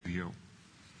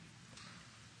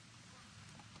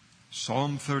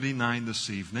Psalm 39 this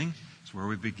evening. It's where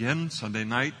we begin Sunday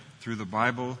night through the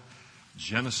Bible,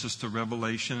 Genesis to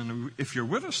Revelation. And if you're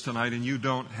with us tonight and you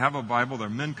don't have a Bible, there are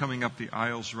men coming up the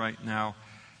aisles right now,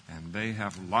 and they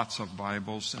have lots of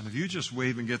Bibles. And if you just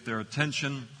wave and get their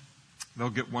attention,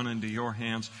 they'll get one into your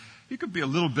hands. You could be a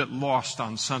little bit lost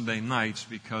on Sunday nights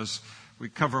because we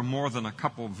cover more than a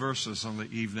couple verses on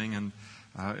the evening, and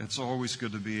it's always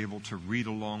good to be able to read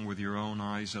along with your own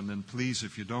eyes. And then please,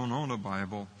 if you don't own a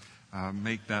Bible,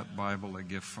 make that Bible a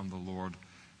gift from the Lord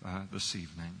this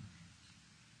evening.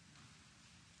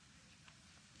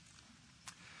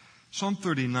 Psalm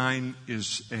 39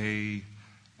 is a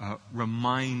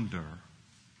reminder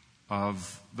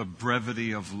of the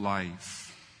brevity of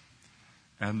life.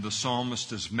 And the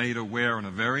psalmist is made aware in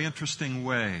a very interesting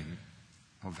way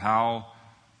of how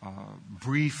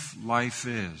brief life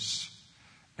is.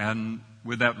 And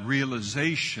with that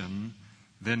realization,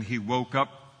 then he woke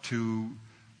up to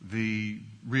the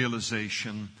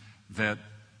realization that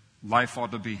life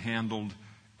ought to be handled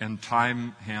and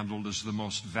time handled as the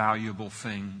most valuable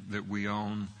thing that we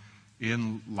own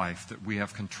in life, that we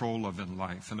have control of in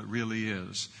life. And it really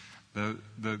is. The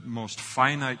most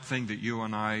finite thing that you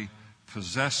and I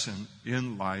possess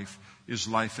in life is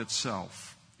life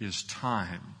itself, is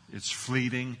time. It's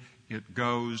fleeting. It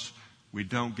goes. We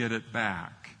don't get it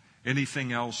back.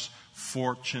 Anything else,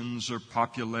 fortunes or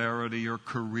popularity or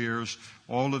careers,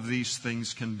 all of these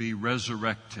things can be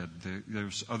resurrected.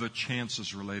 There's other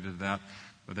chances related to that.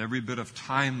 But every bit of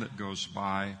time that goes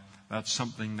by, that's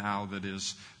something now that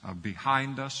is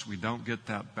behind us. We don't get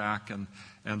that back.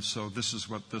 And so this is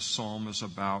what this psalm is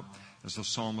about, as the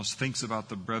psalmist thinks about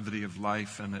the brevity of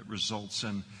life, and it results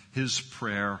in his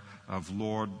prayer of,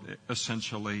 Lord,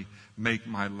 essentially, make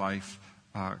my life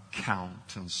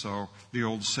count. And so the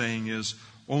old saying is,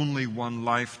 only one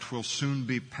life, 'twill soon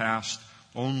be past.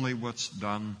 Only what's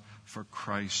done for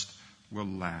Christ will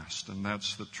last. And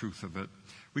that's the truth of it.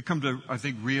 We come to, I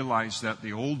think, realize that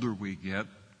the older we get.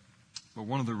 But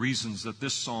one of the reasons that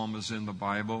this psalm is in the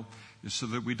Bible is so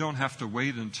that we don't have to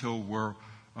wait until we're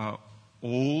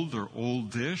old or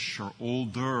oldish or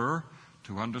older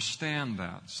to understand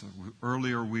that. So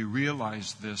earlier we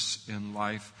realized this in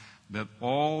life, that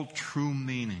all true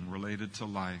meaning related to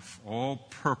life, all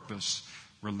purpose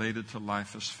related to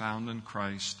life is found in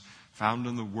Christ, found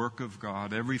in the work of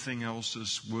God. Everything else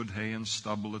is wood, hay, and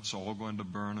stubble. It's all going to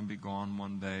burn and be gone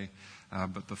one day.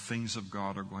 But the things of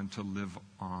God are going to live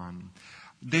on.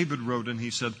 David wrote, and he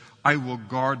said, I will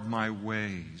guard my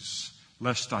ways,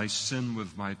 lest I sin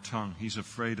with my tongue. He's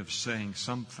afraid of saying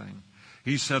something.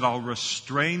 He said, I'll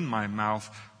restrain my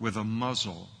mouth with a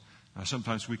muzzle. Now,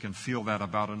 sometimes we can feel that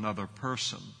about another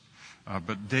person.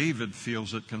 But David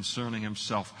feels it concerning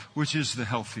himself, which is the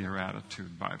healthier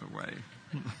attitude, by the way.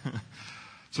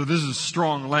 So this is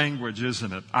strong language,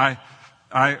 isn't it?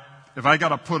 If I got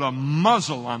to put a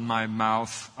muzzle on my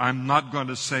mouth, I'm not going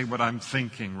to say what I'm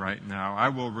thinking right now. I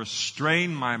will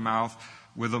restrain my mouth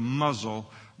with a muzzle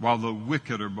while the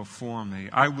wicked are before me.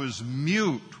 I was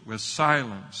mute with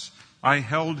silence. I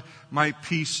held my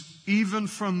peace even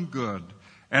from good,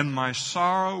 and my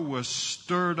sorrow was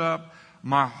stirred up.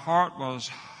 My heart was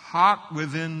hot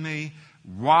within me.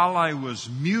 While I was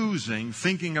musing,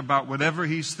 thinking about whatever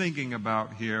he's thinking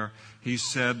about here, he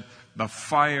said, the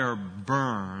fire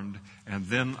burned, and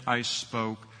then I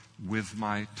spoke with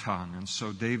my tongue. And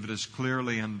so David is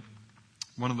clearly in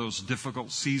one of those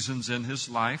difficult seasons in his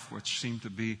life, which seemed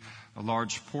to be a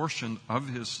large portion of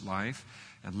his life.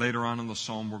 And later on in the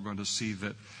psalm, we're going to see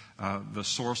that the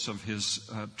source of his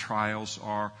trials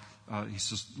are, he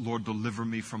says, Lord, deliver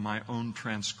me from my own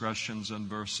transgressions in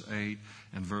verse 8.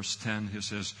 In verse 10, he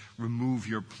says, remove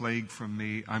your plague from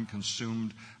me. I'm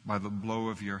consumed by the blow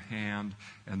of your hand.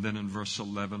 And then in verse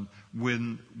 11,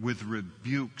 when with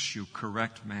rebukes you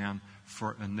correct man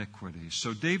for iniquity.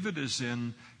 So David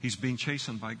he's being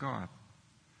chastened by God.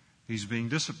 He's being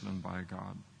disciplined by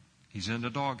God. He's in the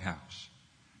doghouse.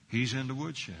 He's in the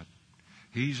woodshed.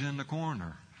 He's in the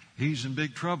corner. He's in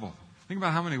big trouble. Think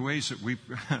about how many ways that we,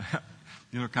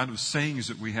 kind of sayings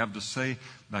that we have to say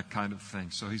that kind of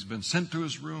thing. So he's been sent to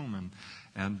his room,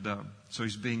 and so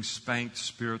he's being spanked,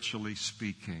 spiritually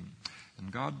speaking.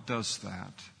 And God does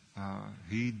that.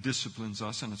 He disciplines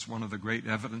us, and it's one of the great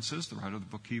evidences. The writer of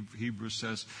the book Hebrews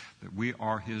says that we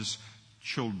are his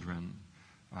children.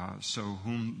 So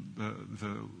whom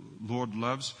the Lord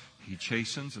loves, he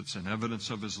chastens. It's an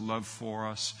evidence of his love for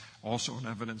us. Also an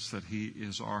evidence that he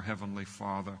is our heavenly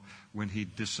Father when he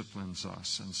disciplines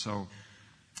us. And so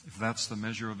if that's the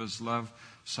measure of his love,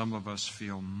 some of us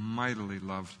feel mightily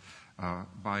loved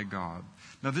by God.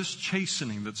 Now, this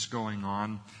chastening that's going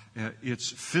on, it's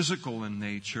physical in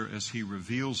nature, as he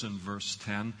reveals in verse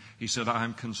 10. He said, I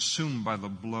am consumed by the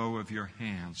blow of your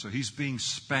hand. So he's being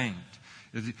spanked.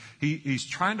 He's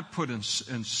trying to put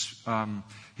he's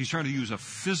trying to use a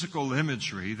physical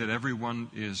imagery that everyone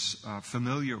is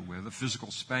familiar with, a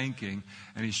physical spanking,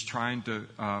 and he's trying to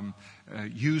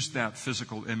use that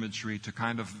physical imagery to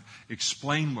kind of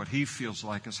explain what he feels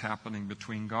like is happening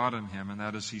between God and him, and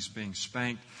that is he's being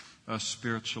spanked,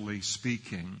 spiritually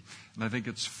speaking. And I think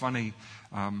it's funny.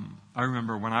 I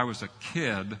remember when I was a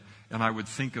kid, and I would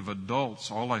think of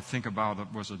adults, all I think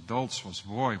about was adults was,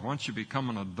 boy, once you become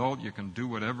an adult, you can do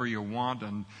whatever you want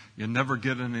and you never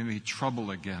get in any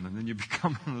trouble again. And then you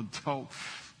become an adult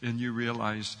and you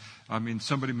realize,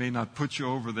 somebody may not put you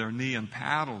over their knee and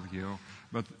paddle you,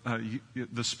 but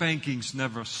the spankings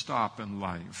never stop in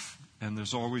life. And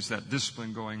there's always that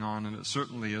discipline going on, and it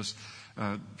certainly is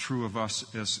true of us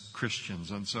as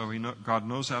Christians. And so God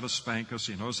knows how to spank us.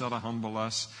 He knows how to humble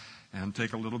us and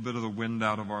take a little bit of the wind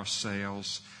out of our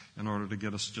sails in order to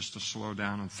get us just to slow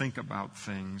down and think about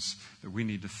things that we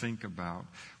need to think about.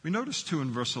 We notice, too,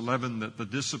 in verse 11 that the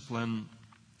discipline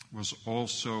was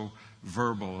also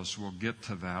verbal, as we'll get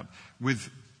to that.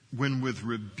 When with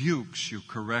rebukes you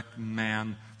correct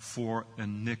man for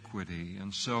iniquity.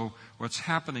 And so what's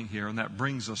happening here, and that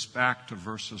brings us back to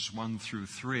verses 1 through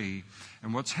 3.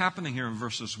 And what's happening here in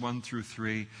verses 1 through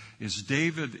 3 is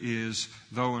David is,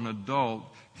 though an adult,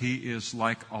 he is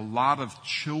like a lot of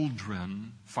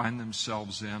children find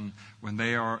themselves in when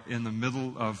they are in the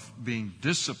middle of being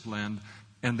disciplined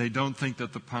and they don't think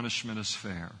that the punishment is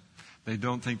fair. They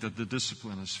don't think that the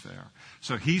discipline is fair.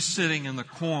 So he's sitting in the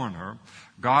corner.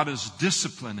 God is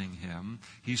disciplining him.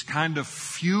 He's kind of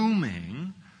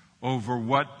fuming over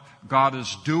what God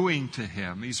is doing to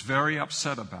him. He's very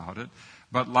upset about it.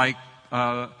 But like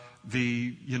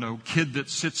the kid that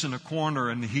sits in a corner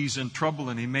and he's in trouble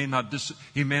and he may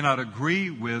not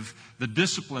agree with the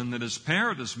discipline that his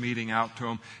parent is meting out to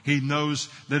him. He knows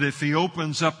that if he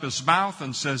opens up his mouth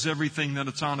and says everything that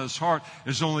it's on his heart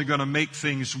is only going to make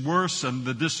things worse, and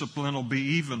the discipline will be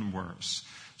even worse.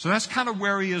 So that's kind of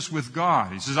where he is with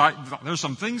God. He says, there's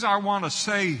some things I want to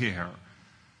say here.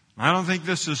 I don't think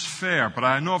this is fair, but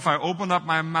I know if I open up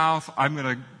my mouth, I'm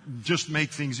going to just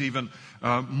make things even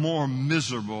more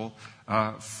miserable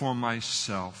for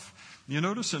myself. You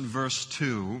notice in verse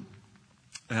 2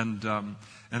 and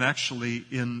actually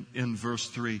in verse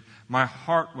 3, my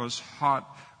heart was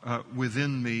hot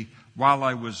within me while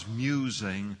I was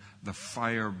musing, the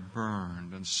fire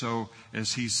burned. And so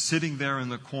as he's sitting there in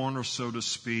the corner, so to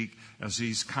speak, as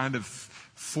he's kind of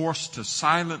forced to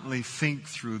silently think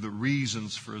through the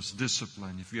reasons for his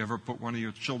discipline. If you ever put one of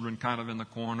your children kind of in the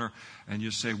corner and you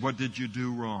say, what did you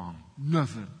do wrong?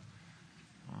 Nothing.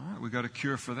 All right, we got a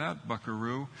cure for that,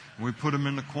 buckaroo. And we put him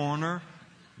in the corner.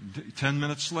 10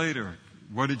 minutes later,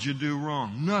 what did you do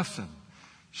wrong? Nothing.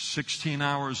 16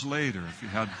 hours later, if you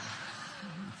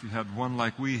had one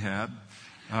like we had.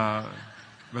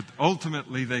 But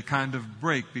ultimately they kind of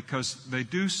break because they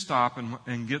do stop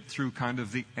and get through kind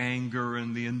of the anger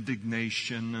and the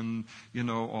indignation and,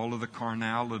 all of the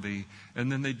carnality. And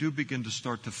then they do begin to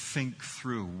start to think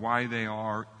through why they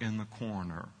are in the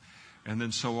corner. And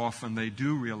then so often they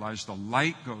do realize the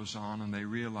light goes on and they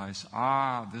realize,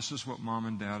 this is what mom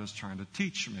and dad is trying to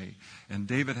teach me. And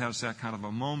David has that kind of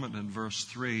a moment in verse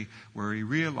 3 where he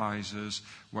realizes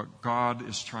what God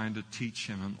is trying to teach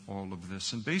him in all of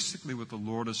this. And basically what the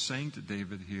Lord is saying to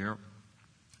David here,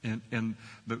 and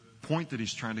the point that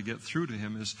he's trying to get through to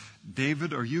him is,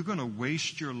 David, are you going to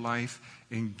waste your life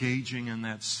engaging in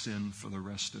that sin for the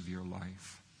rest of your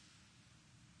life?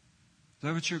 Is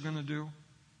that what you're going to do?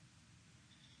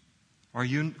 Are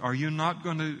you not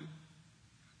going to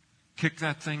kick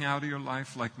that thing out of your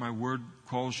life like my word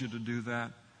calls you to do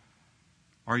that?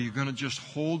 Are you going to just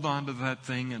hold on to that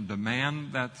thing and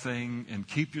demand that thing and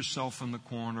keep yourself in the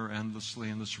corner endlessly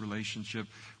in this relationship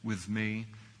with me?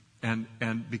 And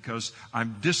because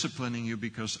I'm disciplining you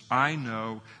because I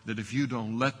know that if you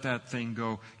don't let that thing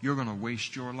go, you're going to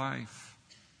waste your life.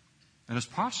 And it's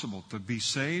possible to be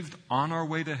saved on our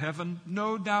way to heaven,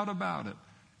 no doubt about it,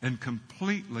 and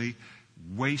completely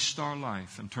waste our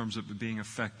life in terms of it being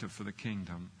effective for the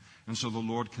kingdom. And so the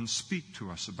Lord can speak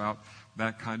to us about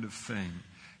that kind of thing.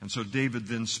 And so David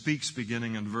then speaks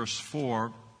beginning in verse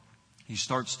 4. He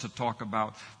starts to talk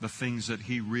about the things that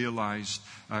he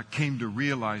came to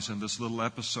realize in this little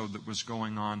episode that was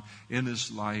going on in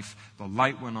his life. The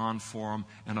light went on for him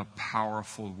in a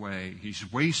powerful way.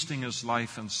 He's wasting his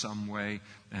life in some way,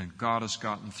 and God has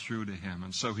gotten through to him.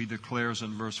 And so he declares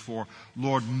in verse 4,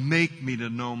 Lord, make me to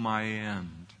know my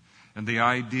end. And the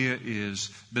idea is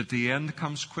that the end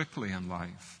comes quickly in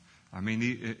life. I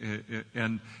mean,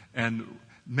 and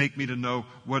make me to know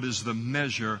what is the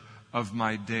measure of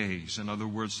my days. In other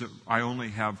words, that I only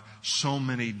have so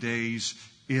many days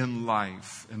in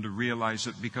life, and to realize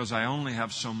that because I only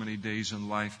have so many days in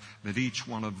life, that each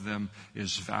one of them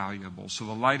is valuable. So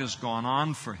the light has gone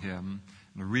on for him,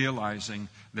 and realizing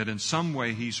that in some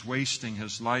way he's wasting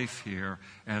his life here,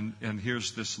 and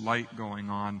here's this light going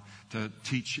on to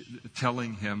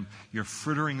telling him, you're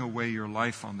frittering away your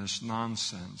life on this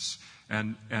nonsense.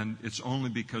 And it's only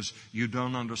because you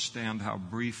don't understand how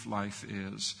brief life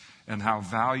is and how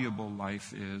valuable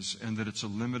life is, and that it's a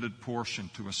limited portion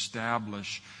to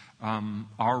establish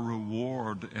our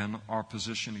reward and our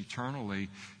position eternally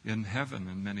in heaven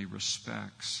in many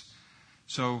respects.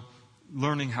 So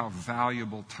learning how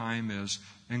valuable time is,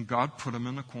 and God put him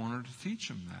in a corner to teach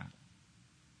him that.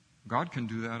 God can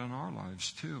do that in our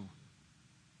lives too.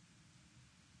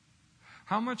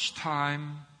 How much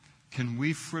time can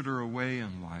we fritter away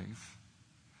in life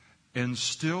and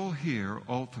still hear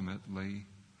ultimately,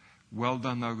 well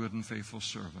done, thou good and faithful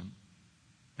servant,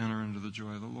 enter into the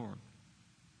joy of the Lord?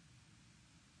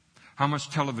 How much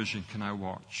television can I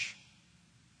watch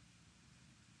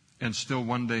and still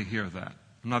one day hear that?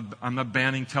 I'm not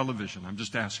banning television. I'm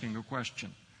just asking a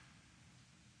question.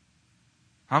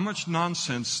 How much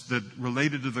nonsense that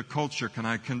related to the culture can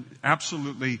I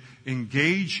absolutely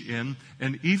engage in,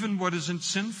 and even what isn't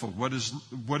sinful, what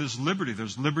is liberty?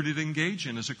 There's liberty to engage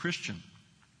in as a Christian.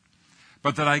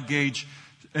 But that I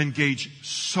engage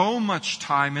so much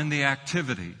time in the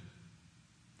activity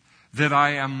that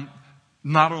I am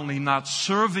not only not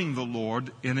serving the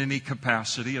Lord in any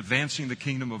capacity, advancing the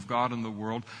kingdom of God in the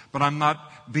world, but I'm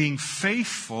not being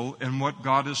faithful in what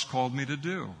God has called me to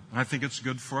do. And I think it's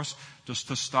good for us just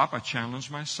to stop. I challenge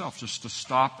myself just to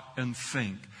stop and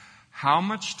think, how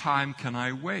much time can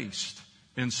I waste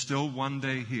and still one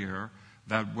day hear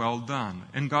that well done?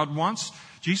 And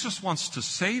Jesus wants to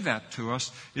say that to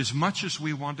us as much as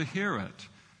we want to hear it.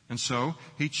 And so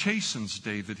he chastens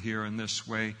David here in this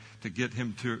way to get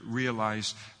him to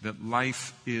realize that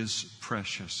life is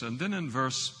precious. And then in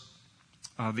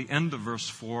the end of verse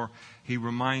 4, he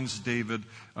reminds David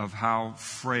of how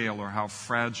frail or how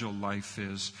fragile life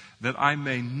is, that I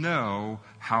may know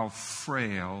how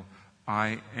frail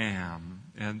I am.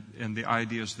 And the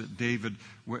idea is that David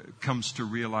comes to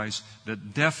realize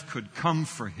that death could come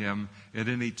for him at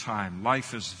any time.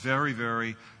 Life is very,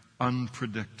 very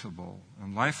unpredictable.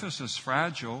 And life is as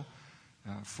fragile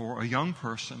for a young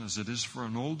person as it is for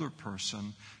an older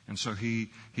person. And so he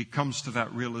comes to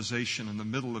that realization in the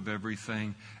middle of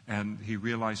everything, and he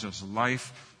realizes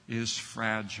life is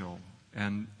fragile.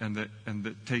 And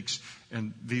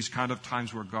these kind of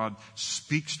times where God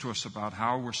speaks to us about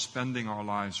how we're spending our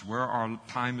lives, where our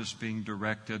time is being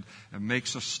directed, and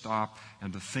makes us stop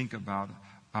and to think about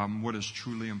what is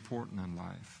truly important in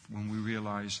life. When we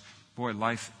realize, boy,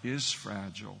 life is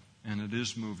fragile and it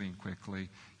is moving quickly,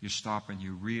 you stop and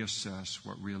you reassess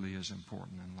what really is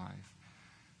important in life.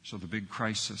 So the big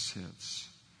crisis hits,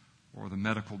 or the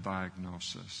medical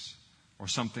diagnosis, or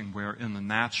something where in the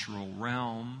natural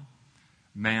realm,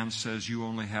 man says you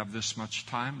only have this much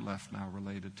time left now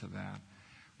related to that.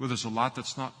 Well, there's a lot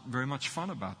that's not very much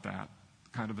fun about that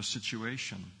kind of a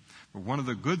situation. But one of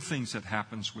the good things that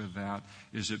happens with that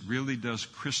is it really does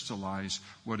crystallize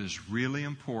what is really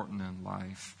important in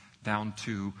life down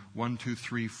to 1, 2,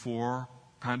 3, 4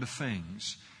 kind of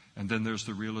things. And then there's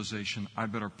the realization, I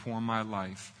better pour my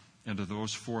life into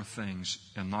those 4 things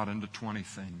and not into 20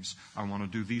 things. I want to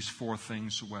do these 4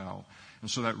 things well. And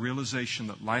so that realization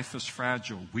that life is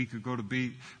fragile, we could go to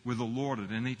be with the Lord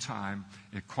at any time,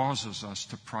 it causes us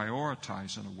to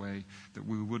prioritize in a way that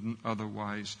we wouldn't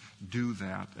otherwise do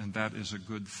that. And that is a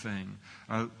good thing.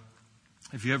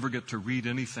 If you ever get to read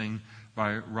anything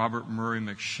by Robert Murray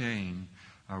McCheyne,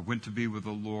 went to be with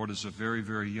the Lord as a very,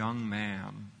 very young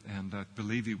man, and I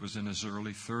believe he was in his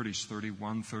early 30s,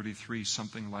 31, 33,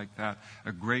 something like that,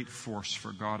 a great force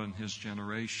for God in his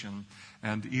generation.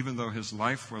 And even though his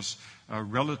life was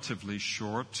relatively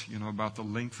short, about the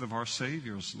length of our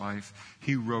Savior's life,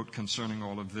 he wrote concerning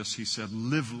all of this, he said,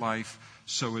 live life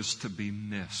so as to be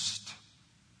missed.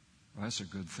 Well, that's a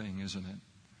good thing, isn't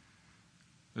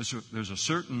it? There's a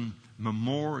certain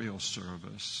memorial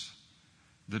service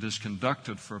that is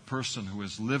conducted for a person who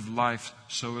has lived life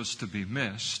so as to be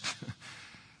missed.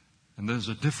 And there's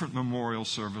a different memorial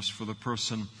service for the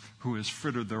person who has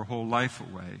frittered their whole life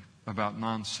away about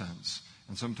nonsense.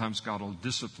 And sometimes God will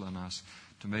discipline us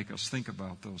to make us think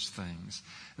about those things.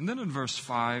 And then in verse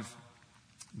 5,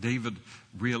 David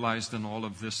realized in all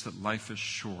of this that life is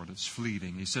short, it's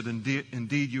fleeting. He said,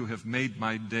 Indeed, you have made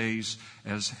my days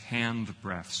as hand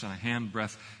breaths. And a hand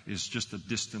breath is just a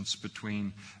distance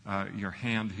between your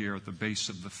hand here at the base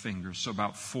of the finger, so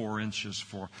about 4 inches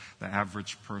for the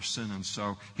average person. And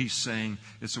so he's saying,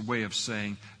 it's a way of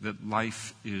saying that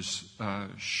life is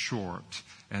short.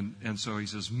 And so he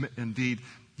says, Indeed,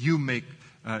 you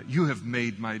have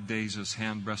made my days as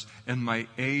hand breaths, and my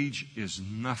age is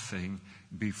nothing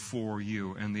before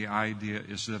you. And the idea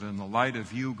is that in the light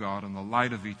of you, God, in the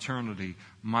light of eternity,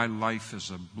 my life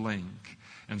is a blink.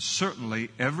 And certainly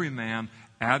every man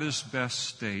at his best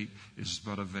state is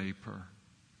but a vapor.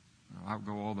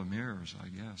 Outgo all the mirrors, I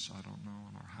guess. I don't know,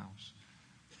 in our house.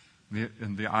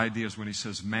 And the idea is when he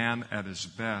says man at his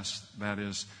best, that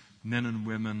is men and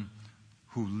women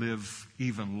who live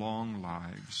even long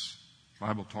lives. The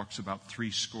Bible talks about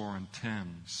 70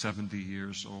 70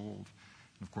 years old.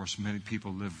 And of course, many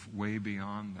people live way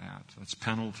beyond that. That's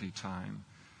penalty time.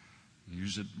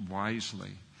 Use it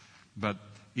wisely. But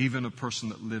even a person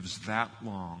that lives that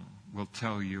long will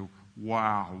tell you,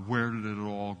 wow, where did it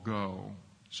all go?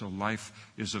 So life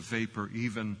is a vapor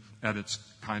even at its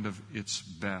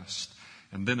best.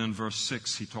 And then in verse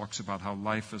 6, he talks about how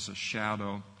life is a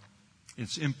shadow.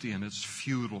 It's empty and it's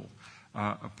futile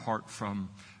apart from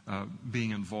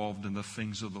being involved in the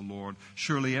things of the Lord.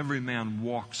 Surely every man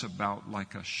walks about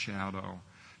like a shadow.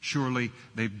 Surely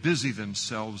they busy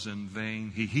themselves in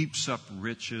vain. He heaps up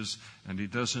riches and he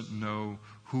doesn't know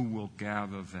who will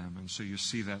gather them. And so you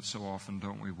see that so often,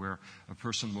 don't we, where a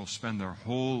person will spend their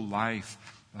whole life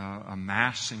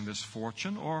amassing this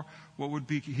fortune, or what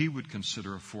he would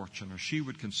consider a fortune, or she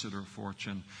would consider a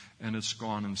fortune, and it's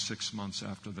gone in 6 months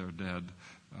after they're dead,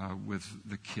 with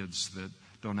the kids that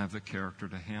don't have the character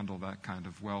to handle that kind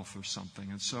of wealth or something.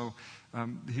 And so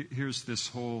here's this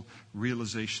whole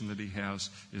realization that he has,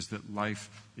 is that life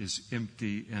is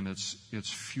empty and it's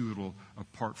futile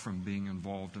apart from being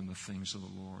involved in the things of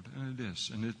the Lord. And it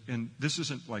is. And this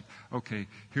isn't like, okay,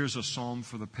 here's a psalm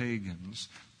for the pagans.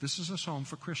 This is a psalm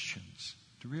for Christians,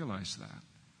 to realize that.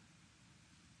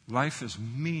 Life is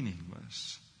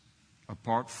meaningless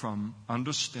apart from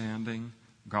understanding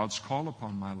God's call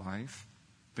upon my life,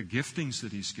 the giftings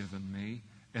that He's given me,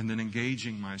 and then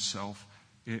engaging myself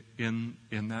in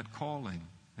that calling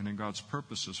and in God's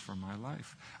purposes for my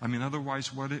life. I mean,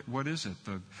 otherwise, what is it?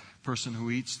 The person who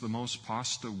eats the most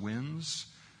pasta wins,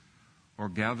 or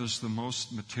gathers the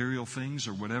most material things,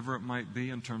 or whatever it might be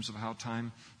in terms of how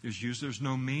time is used. There's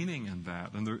no meaning in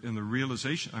that. And the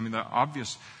realization, I mean, the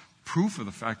obvious proof of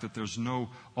the fact that there's no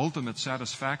ultimate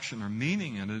satisfaction or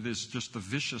meaning in it is just the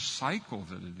vicious cycle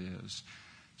that it is.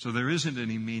 So there isn't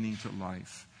any meaning to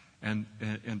life, and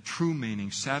true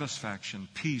meaning, satisfaction,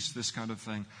 peace, this kind of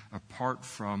thing, apart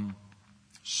from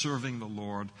serving the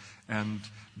Lord and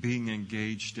being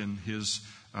engaged in His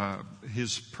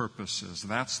purposes.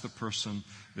 That's the person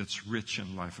that's rich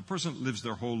in life. A person that lives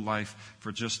their whole life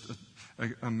for just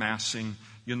amassing,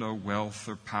 wealth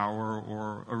or power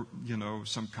or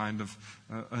some kind of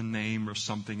a name or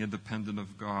something independent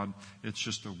of God, it's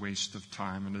just a waste of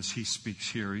time. And as he speaks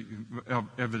here,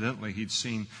 evidently he'd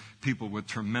seen people with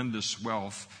tremendous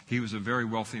wealth. He was a very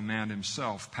wealthy man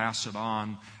himself, pass it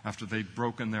on after they'd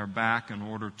broken their back in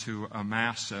order to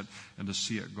amass it and to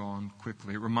see it gone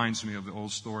quickly. It reminds me of the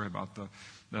old story about the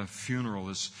funeral.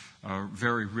 This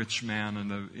very rich man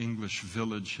in an English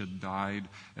village had died,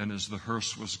 and as the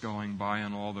hearse was going by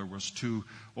and all, there was 2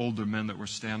 older men that were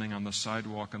standing on the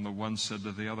sidewalk, and the one said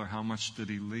to the other, "How much did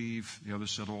he leave?" The other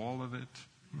said, "All of it."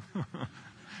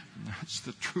 That's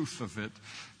the truth of it.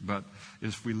 But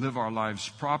if we live our lives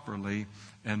properly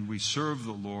and we serve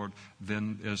the Lord,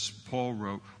 then, as Paul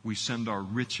wrote, we send our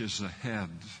riches ahead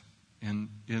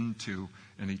into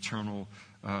an eternal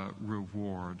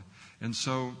reward. And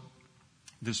so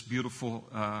this beautiful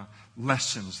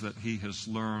lessons that he has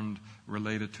learned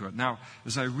related to it. Now,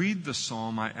 as I read the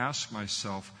psalm, I ask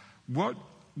myself, why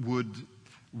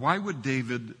would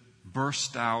David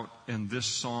burst out in this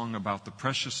song about the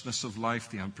preciousness of life,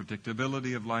 the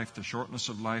unpredictability of life, the shortness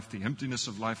of life, the emptiness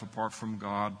of life apart from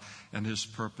God and His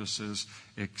purposes,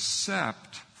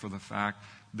 except for the fact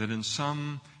that in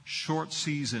some short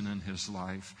season in his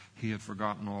life, he had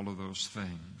forgotten all of those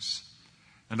things.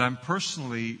 And I'm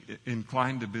personally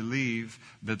inclined to believe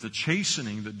that the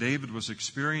chastening that David was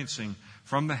experiencing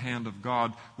from the hand of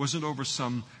God wasn't over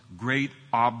some great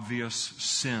obvious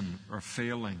sin or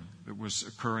failing that was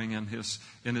occurring in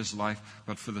his life,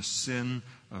 but for the sin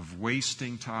of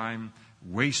wasting time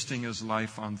wasting his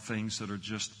life on things that are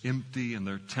just empty and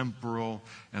they're temporal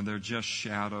and they're just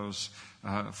shadows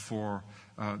for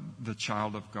the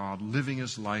child of God, living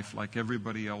his life like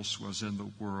everybody else was in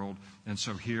the world. And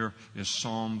so here is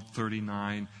Psalm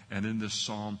 39, and in this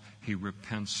psalm he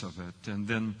repents of it. And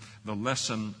then the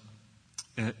lesson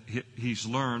he's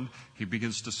learned, he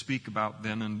begins to speak about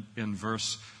then in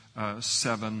verse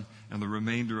 7, and the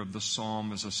remainder of the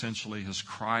psalm is essentially his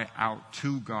cry out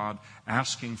to God,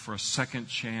 asking for a second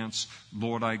chance.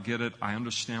 Lord, I get it. I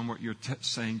understand what you're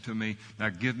saying to me. Now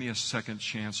give me a second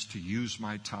chance to use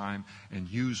my time and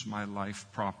use my life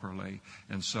properly.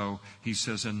 And so he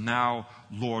says, and now,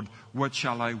 Lord, what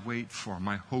shall I wait for?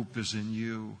 My hope is in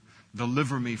you.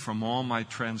 Deliver me from all my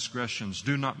transgressions.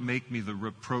 Do not make me the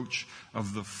reproach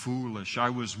of the foolish. I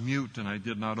was mute and I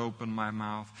did not open my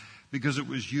mouth, because it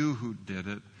was you who did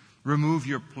it. Remove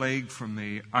your plague from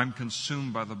me. I'm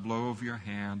consumed by the blow of your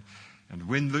hand. And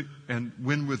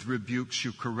when with rebukes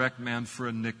you correct man for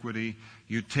iniquity,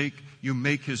 you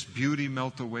make his beauty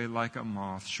melt away like a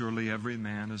moth. Surely every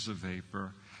man is a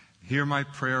vapor. Hear my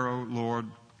prayer, O Lord,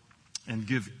 and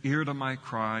give ear to my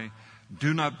cry.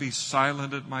 Do not be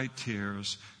silent at my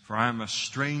tears, for I am a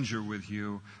stranger with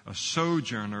you, a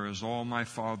sojourner as all my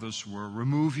fathers were.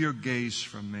 Remove your gaze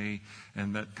from me.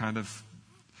 And that kind of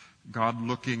God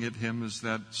looking at him as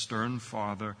that stern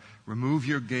father. Remove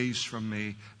your gaze from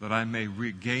me that I may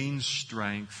regain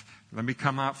strength. Let me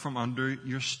come out from under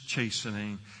your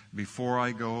chastening before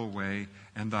I go away,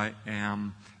 and I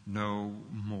am no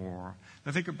more.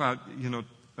 I think about,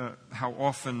 how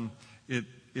often it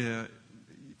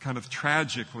kind of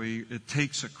tragically, it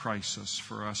takes a crisis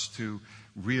for us to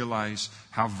realize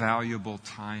how valuable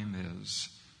time is,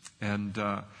 and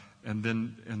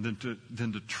then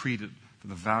to treat it for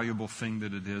the valuable thing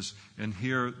that it is. And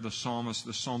here the psalmist,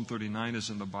 the Psalm 39 is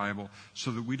in the Bible, so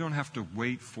that we don't have to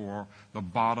wait for the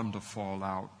bottom to fall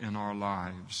out in our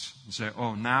lives and say,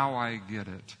 "Oh, now I get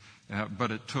it."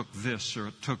 But it took this or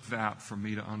it took that for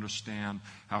me to understand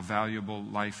how valuable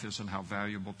life is and how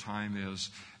valuable time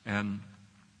is.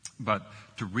 But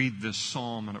to read this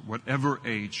psalm, and at whatever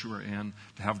age we're in,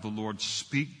 to have the Lord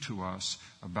speak to us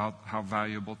about how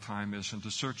valuable time is, and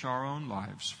to search our own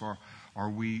lives for,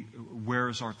 where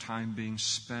is our time being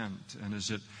spent? And is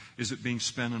it being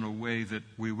spent in a way that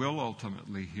we will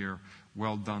ultimately hear,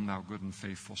 "Well done, thou good and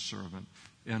faithful servant.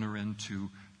 Enter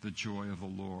into the joy of the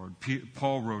Lord."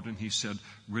 Paul wrote and he said,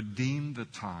 "Redeem the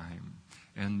time."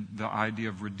 And the idea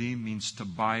of redeem means to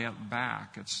buy it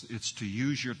back. It's to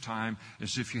use your time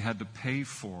as if you had to pay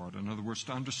for it. In other words,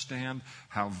 to understand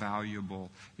how valuable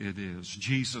it is.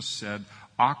 Jesus said,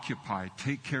 occupy,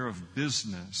 take care of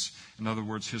business. In other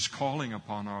words, his calling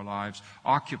upon our lives.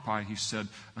 Occupy, he said,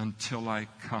 until I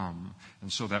come.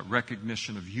 And so that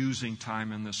recognition of using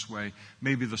time in this way,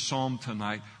 maybe the psalm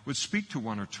tonight would speak to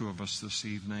one or two of us this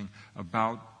evening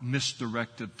about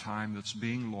misdirected time that's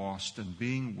being lost and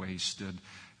being wasted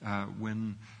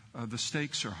when the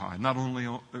stakes are high, not only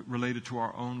related to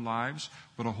our own lives,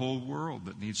 but a whole world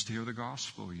that needs to hear the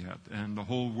gospel yet, and a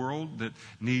whole world that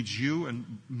needs you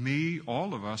and me,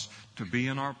 all of us, to be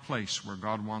in our place where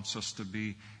God wants us to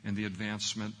be in the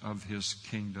advancement of his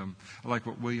kingdom. I like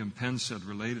what William Penn said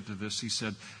related to this. He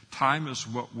said, time is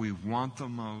what we want the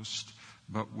most,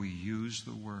 but we use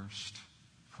the worst.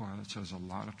 Boy, that says a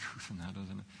lot of truth in that,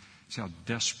 doesn't it? See how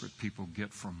desperate people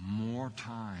get for more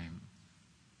time.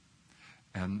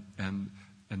 And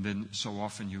then so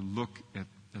often you look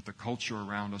at the culture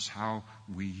around us, how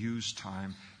we use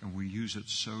time, and we use it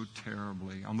so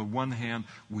terribly. On the one hand,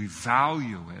 we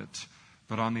value it,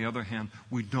 but on the other hand,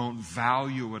 we don't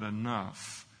value it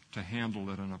enough to handle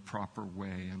it in a proper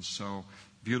way. And so,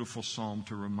 beautiful psalm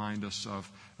to remind us of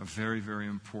a very, very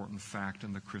important fact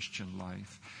in the Christian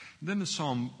life. And then in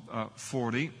Psalm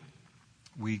 40,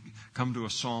 we come to a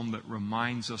psalm that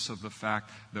reminds us of the fact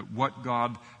that what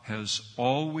God has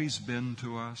always been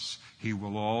to us, he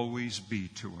will always be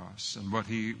to us. And what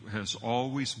he has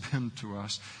always been to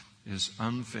us is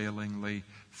unfailingly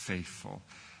faithful.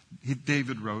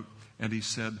 David wrote, and he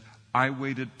said, I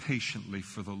waited patiently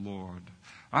for the Lord.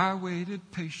 I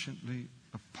waited patiently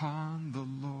upon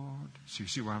the Lord. So you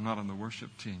see why I'm not on the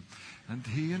worship team. And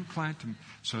he inclined to me.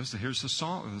 So here's the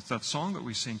song. That song that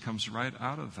we sing comes right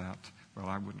out of that. Well,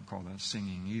 I wouldn't call that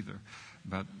singing either.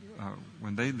 but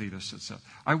when they lead us, it's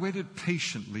I waited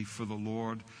patiently for the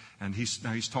Lord. And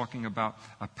he's talking about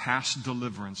a past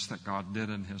deliverance that God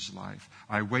did in his life.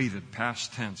 I waited,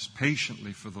 past tense,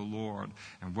 patiently for the Lord.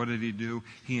 And what did he do?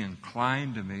 He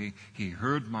inclined to me. He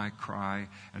heard my cry.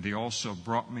 And he also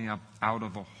brought me up out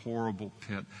of a horrible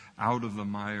pit, out of the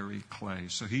miry clay.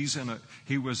 So he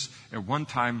was at one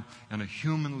time in a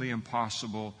humanly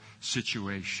impossible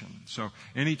situation. So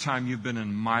anytime you've been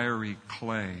in miry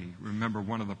clay, remember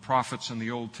one of the prophets in the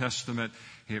Old Testament,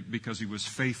 because he was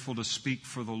faithful to speak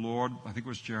for the Lord, I think it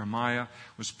was Jeremiah,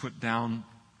 was put down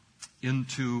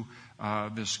into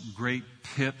this great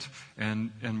pit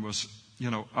and was,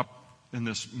 up in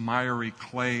this miry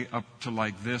clay up to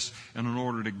like this. And in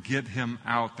order to get him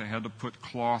out, they had to put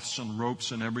cloths and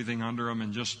ropes and everything under him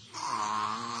and just,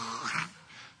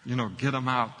 get him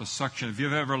out, the suction. If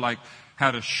you've ever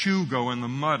had a shoe go in the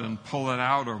mud and pull it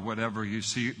out or whatever, you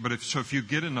see. But if you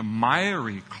get into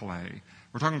miry clay,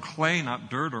 we're talking clay, not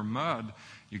dirt or mud.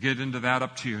 You get into that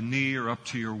up to your knee or up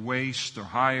to your waist or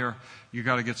higher. You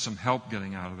got to get some help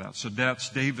getting out of that. So that's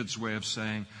David's way of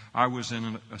saying, I was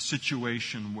in a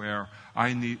situation where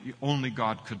only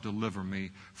God could deliver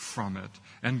me from it.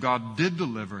 And God did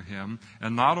deliver him.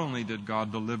 And not only did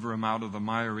God deliver him out of the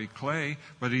miry clay,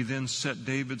 but he then set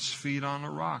David's feet on a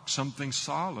rock, something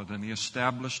solid, and he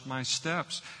established my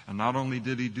steps. And not only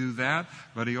did he do that,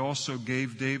 but he also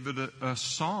gave David a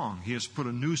song. He has put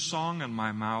a new song in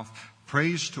my mouth,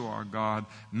 praise to our God.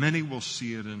 Many will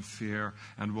see it in fear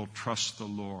and will trust the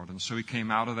Lord. And so he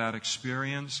came out of that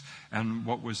experience, and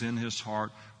what was in his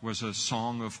heart was a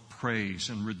song of praise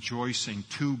and rejoicing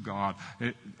to God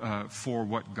for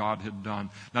what God had done.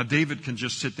 Now, David can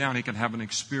just sit down. He can have an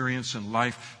experience in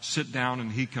life, sit down,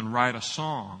 and he can write a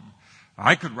song.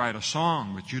 I could write a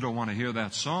song, but you don't want to hear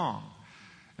that song.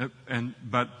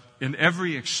 But in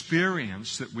every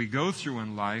experience that we go through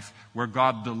in life where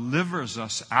God delivers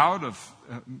us out of,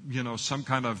 some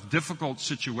kind of difficult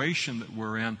situation that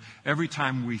we're in, every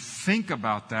time we think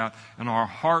about that and our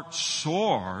heart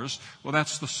soars, well,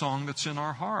 that's the song that's in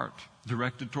our heart,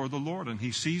 directed toward the Lord, and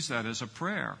he sees that as a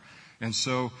prayer. And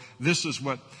so this is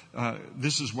what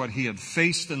he had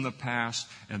faced in the past,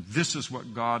 and this is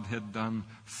what God had done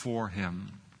for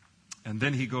him. And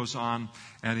then he goes on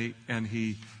and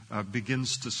he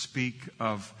begins to speak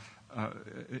of,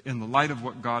 in the light of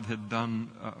what God had done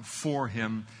for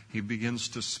him, he begins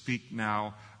to speak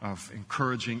now of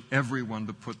encouraging everyone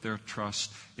to put their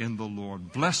trust in the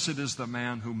Lord. Blessed is the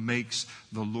man who makes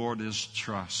the Lord his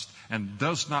trust and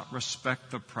does not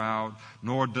respect the proud,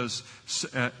 nor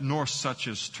such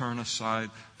as turn aside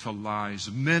to lies.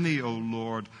 Many, O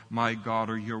Lord, my God,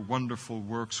 are your wonderful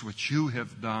works which you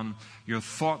have done. Your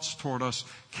thoughts toward us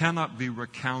cannot be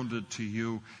recounted to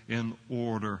you in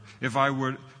order. If I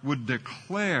would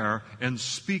declare and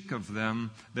speak of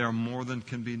them, they are more than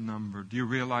can be numbered. Do you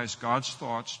realize God's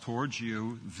thoughts towards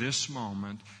you this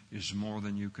moment is more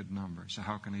than you could number? So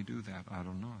how can he do that? I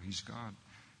don't know. He's God.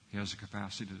 He has the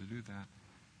capacity to do that.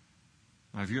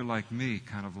 Now, if you're like me,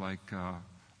 kind of like, I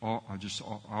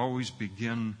always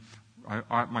begin,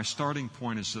 my starting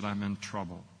point is that I'm in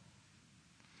trouble.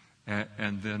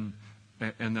 And then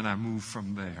I move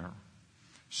from there.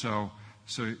 So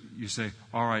you say,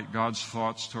 all right, God's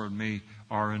thoughts toward me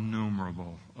are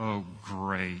innumerable. Oh,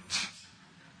 great.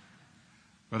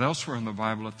 But elsewhere in the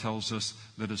Bible, it tells us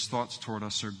that his thoughts toward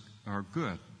us are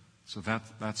good. So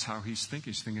that's how he's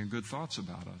thinking. He's thinking good thoughts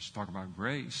about us. Talk about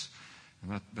grace.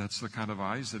 And that's the kind of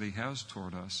eyes that he has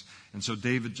toward us. And so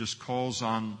David just calls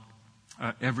on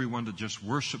everyone to just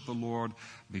worship the Lord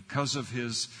because of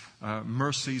his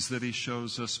mercies that he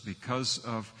shows us, because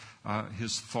of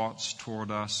his thoughts toward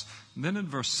us. And then in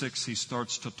verse 6, he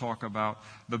starts to talk about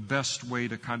the best way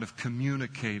to kind of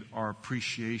communicate our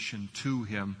appreciation to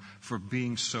him for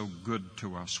being so good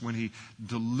to us when he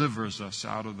delivers us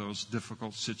out of those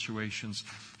difficult situations.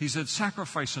 He said,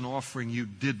 sacrifice and offering you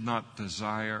did not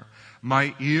desire.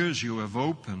 My ears you have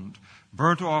opened.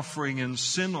 Burnt offering and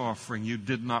sin offering you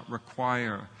did not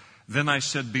require. Then I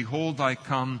said, behold, I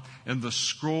come. In the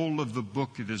scroll of the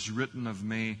book it is written of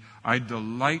me, I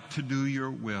delight to do your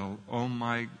will, O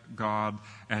my God,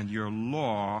 and your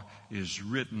law is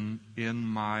written in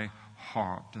my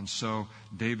heart. And so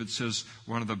David says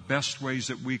one of the best ways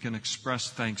that we can express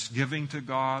thanksgiving to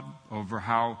God over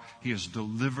how he has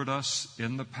delivered us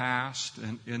in the past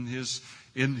and in his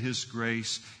in His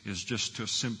grace is just to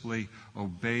simply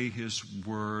obey His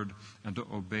word and to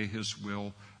obey His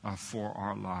will for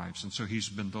our lives. And so he's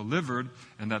been delivered,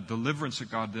 and that deliverance that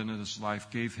God did in his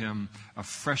life gave him a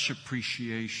fresh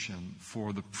appreciation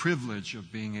for the privilege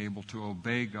of being able to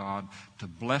obey God, to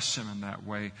bless Him in that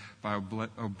way by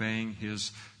obeying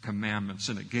His commandments.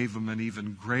 And it gave him an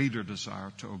even greater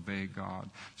desire to obey God.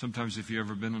 Sometimes if you've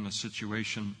ever been in a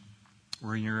situation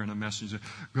where you're in a mess and you say,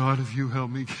 God, if you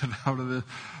help me get out of this,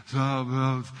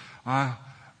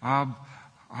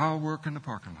 I'll work in the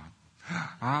parking lot.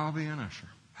 I'll be an usher.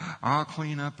 I'll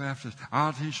clean up after this.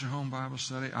 I'll teach a home Bible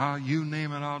study. You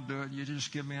name it, I'll do it. You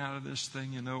just get me out of this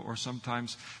thing, Or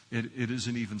sometimes it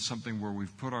isn't even something where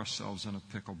we've put ourselves in a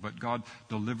pickle. But God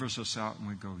delivers us out and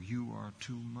we go, you are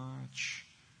too much.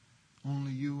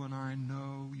 Only you and I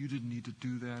know. You didn't need to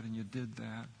do that and you did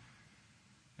that.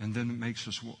 And then it makes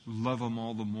us love Him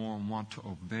all the more and want to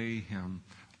obey Him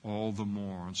all the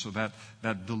more. And so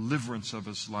that deliverance of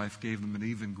his life gave him an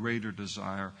even greater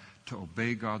desire to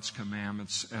obey God's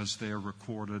commandments as they are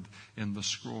recorded in the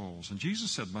scrolls. And Jesus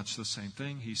said much the same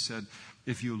thing. He said,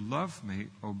 if you love me,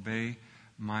 obey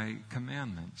my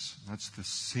commandments. That's the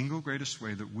single greatest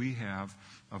way that we have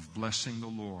of blessing the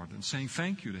Lord and saying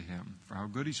thank you to Him for how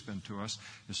good He's been to us,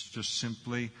 is to just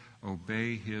simply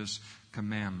obey His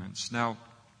commandments. Now,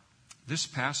 this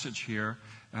passage here,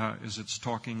 as it's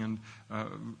talking in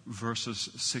verses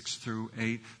 6 through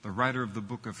 8, the writer of the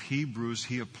book of Hebrews,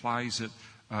 he applies it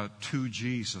to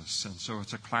Jesus. And so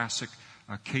it's a classic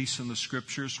case in the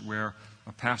Scriptures where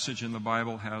a passage in the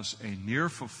Bible has a near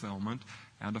fulfillment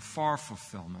and a far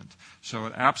fulfillment. So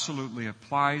it absolutely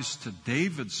applies to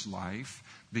David's life,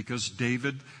 because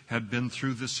David had been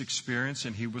through this experience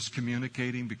and he was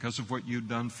communicating, because of what you've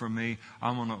done for me,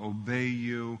 I'm going to obey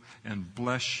you and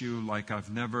bless you like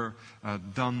I've never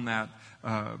done that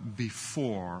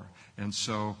before. And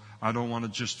so I don't want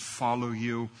to just follow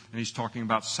you. And he's talking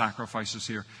about sacrifices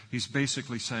here. He's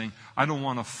basically saying, I don't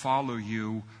want to follow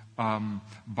you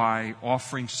by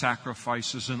offering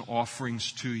sacrifices and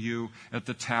offerings to you at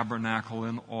the tabernacle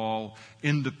and all,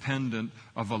 independent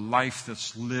of a life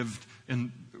that's lived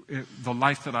in the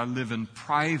life that I live in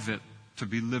private, to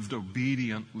be lived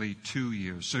obediently to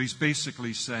you. So he's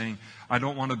basically saying, I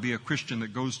don't want to be a Christian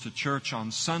that goes to church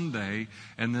on Sunday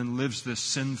and then lives this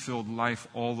sin-filled life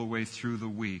all the way through the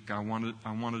week. I want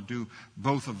to do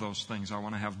both of those things. I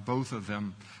want to have both of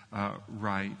them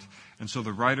right. And so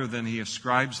the writer then, he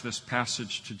ascribes this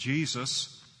passage to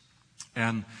Jesus,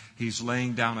 and he's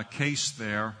laying down a case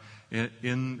there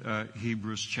in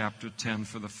Hebrews chapter 10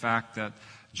 for the fact that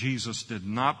Jesus did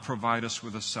not provide us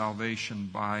with a salvation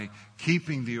by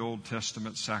keeping the Old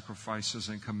Testament sacrifices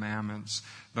and commandments,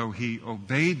 though He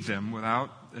obeyed them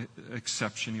without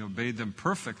exception. He obeyed them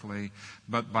perfectly,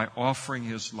 but by offering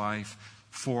His life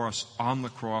for us on the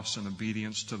cross in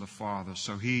obedience to the Father.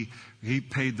 So He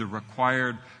paid the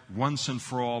required once and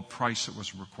for all price that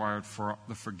was required for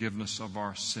the forgiveness of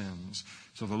our sins.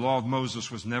 So the law of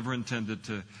Moses was never intended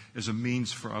as a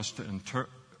means for us to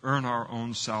earn our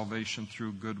own salvation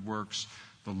through good works.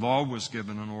 The law was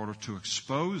given in order to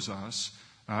expose us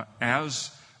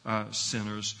as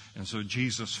sinners, and so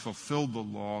Jesus fulfilled the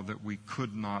law that we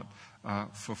could not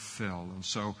fulfill. And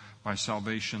so by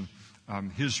salvation,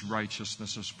 His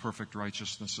righteousness, His perfect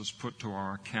righteousness, is put to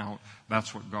our account.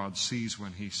 That's what God sees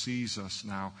when He sees us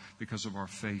now, because of our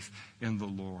faith in the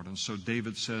Lord. And so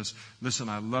David says, listen,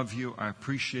 I love you, I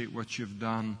appreciate what you've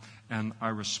done, and I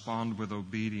respond with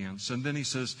obedience. And then he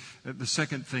says the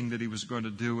second thing that he was going to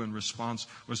do in response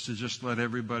was to just let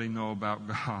everybody know about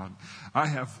God. I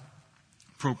have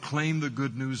proclaimed the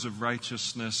good news of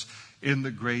righteousness in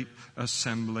the great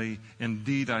assembly.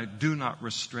 Indeed, I do not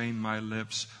restrain my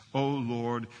lips. O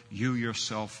Lord, you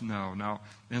yourself know. Now,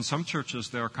 in some churches,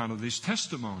 there are kind of these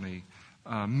testimony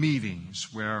meetings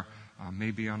where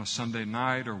maybe on a Sunday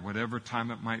night or whatever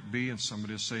time it might be, and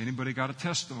somebody will say, anybody got a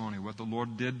testimony what the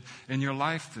Lord did in your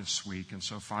life this week? And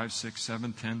so 5, 6,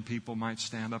 7, 10 people might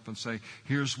stand up and say,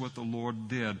 here's what the Lord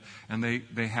did. And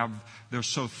they're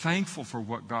so thankful for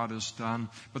what God has done,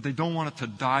 but they don't want it to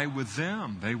die with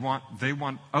them. They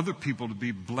want other people to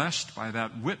be blessed by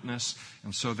that witness,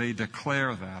 and so they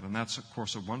declare that. And that's, of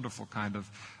course, a wonderful kind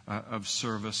of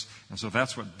service. And so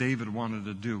that's what David wanted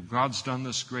to do. God's done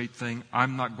this great thing.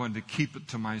 I'm not going to keep it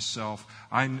to myself.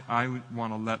 I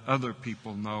want to let other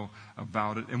people know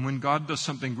about it. And when God does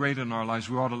something great in our lives,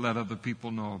 we ought to let other people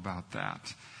know about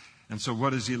that. And so what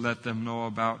does he let them know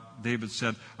about? David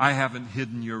said, I haven't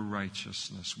hidden your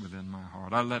righteousness within my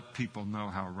heart. I let people know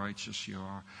how righteous you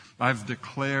are. I've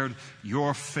declared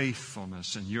your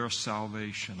faithfulness and your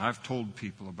salvation. I've told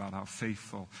people about how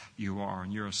faithful you are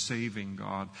and you're a saving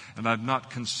God. And I've not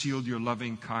concealed your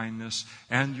loving kindness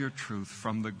and your truth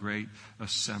from the great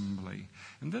assembly.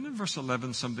 And then in verse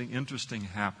 11, something interesting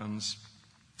happens,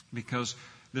 because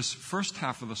this first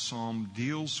half of the psalm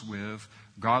deals with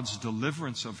God's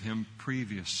deliverance of him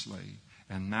previously.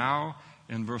 And now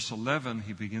in verse 11,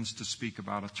 he begins to speak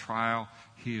about a trial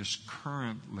he is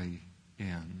currently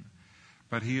in.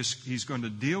 But he's going to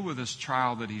deal with this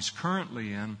trial that he's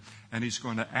currently in, and he's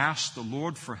going to ask the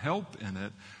Lord for help in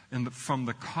it from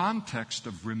the context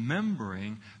of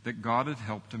remembering that God had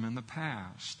helped him in the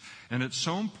past. And it's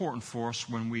so important for us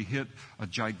when we hit a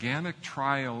gigantic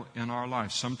trial in our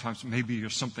life. Sometimes maybe you're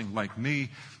something like me.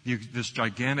 This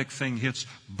gigantic thing hits,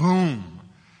 boom.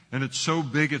 And it's so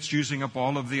big it's using up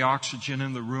all of the oxygen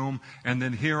in the room. And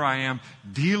then here I am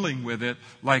dealing with it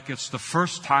like it's the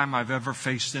first time I've ever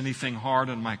faced anything hard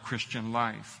in my Christian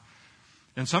life.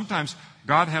 And sometimes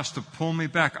God has to pull me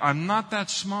back. I'm not that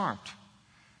smart.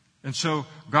 And so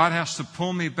God has to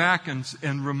pull me back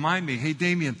and remind me, hey,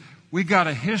 Damien, we got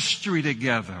a history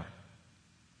together.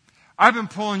 I've been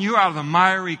pulling you out of the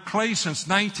miry clay since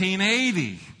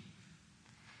 1980.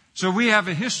 So we have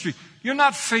a history. You're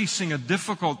not facing a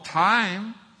difficult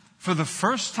time for the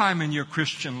first time in your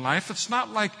Christian life. It's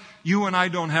not like you and I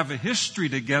don't have a history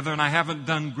together and I haven't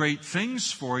done great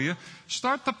things for you.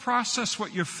 Start to process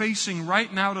what you're facing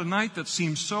right now tonight that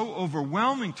seems so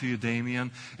overwhelming to you, Damien,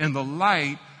 in the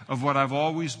light of what I've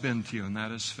always been to you, and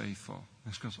that is faithful.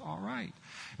 And he goes, all right.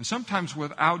 And sometimes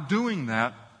without doing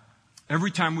that,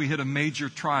 every time we hit a major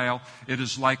trial, it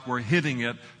is like we're hitting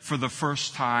it for the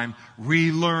first time,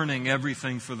 relearning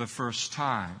everything for the first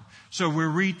time. So we're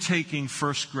retaking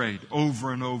first grade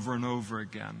over and over and over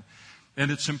again. And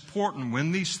it's important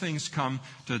when these things come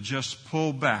to just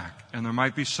pull back. And there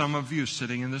might be some of you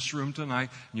sitting in this room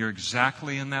tonight, and you're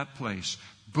exactly in that place.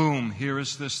 Boom, here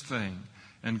is this thing.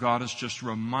 And God is just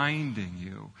reminding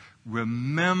you,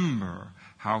 remember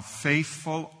how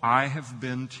faithful I have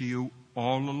been to you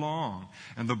all along.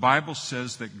 And the Bible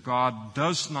says that God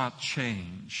does not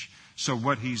change. So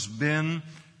what He's been,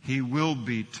 He will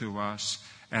be to us.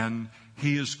 And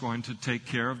He is going to take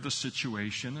care of the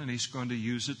situation, and He's going to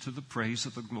use it to the praise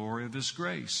of the glory of His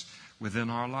grace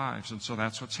within our lives. And so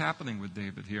that's what's happening with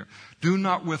David here. Do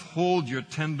not withhold your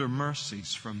tender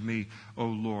mercies from me, O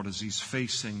Lord, as he's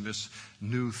facing this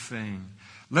new thing.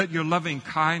 Let your loving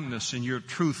kindness and your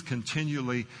truth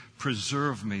continually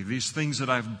preserve me. These things that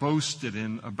I've boasted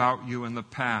in about you in the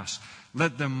past,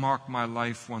 let them mark my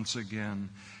life once again.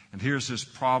 And here's his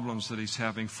problems that he's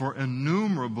having. For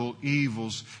innumerable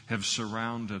evils have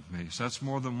surrounded me. So that's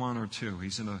more than one or two.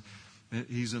 He's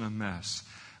in a mess.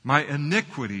 My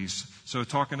iniquities, so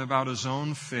talking about his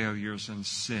own failures and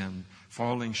sin,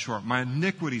 falling short. My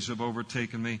iniquities have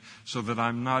overtaken me so that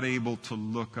I'm not able to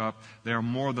look up. They are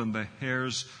more than the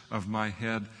hairs of my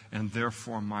head, and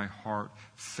therefore my heart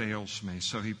fails me.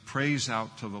 So he prays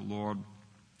out to the Lord.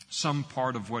 Some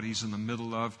part of what he's in the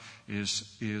middle of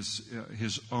is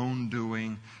his own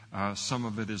doing. Some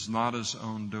of it is not his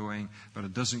own doing, but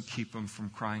it doesn't keep him from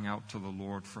crying out to the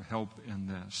Lord for help in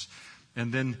this.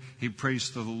 And then he prays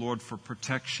to the Lord for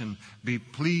protection. Be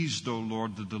pleased, O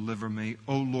Lord, to deliver me.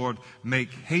 O Lord,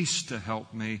 make haste to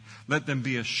help me. Let them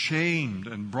be ashamed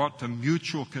and brought to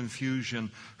mutual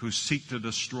confusion who seek to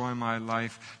destroy my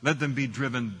life. Let them be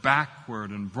driven backward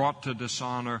and brought to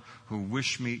dishonor who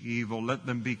wish me evil. Let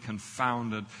them be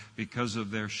confounded because of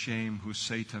their shame who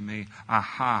say to me,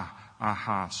 Aha,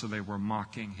 aha. So they were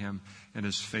mocking him and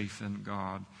his faith in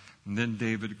God. And then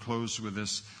David closed with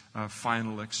this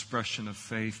final expression of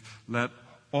faith. Let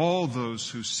all those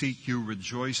who seek you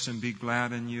rejoice and be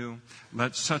glad in you.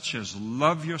 Let such as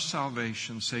love your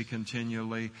salvation say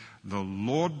continually, the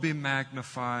Lord be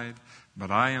magnified, but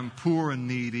I am poor and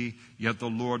needy, yet the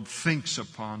Lord thinks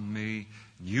upon me.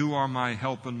 You are my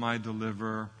help and my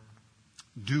deliverer.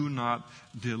 Do not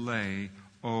delay,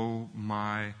 O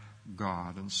my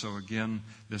God. And so again,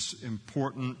 this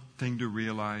important thing to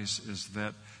realize is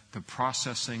that the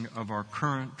processing of our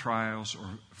current trials or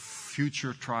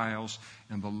future trials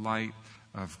in the light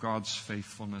of God's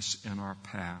faithfulness in our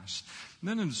past. And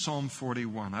then in Psalm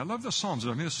 41, I love the Psalms.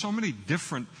 I mean, there's so many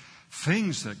different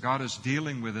things that God is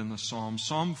dealing with in the Psalms.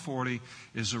 Psalm 40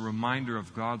 is a reminder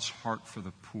of God's heart for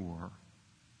the poor.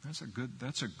 That's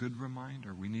a good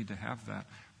reminder. We need to have that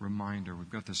reminder. We've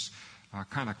got this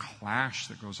kind of clash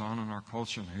that goes on in our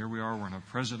culture. And here we are, we're in a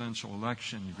presidential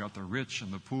election. You've got the rich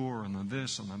and the poor and the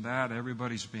this and the that.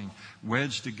 Everybody's being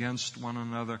wedged against one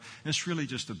another. And it's really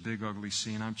just a big, ugly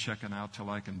scene. I'm checking out till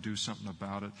I can do something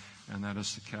about it, and that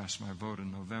is to cast my vote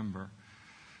in November.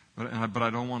 But I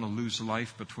don't want to lose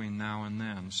life between now and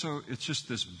then. So it's just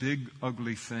this big,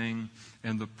 ugly thing,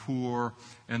 and the poor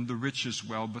and the rich as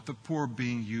well, but the poor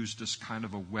being used as kind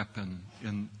of a weapon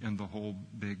in the whole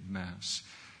big mess.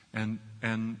 And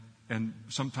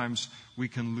sometimes we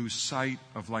can lose sight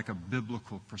of like a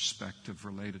biblical perspective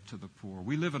related to the poor.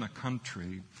 We live in a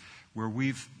country where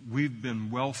we've been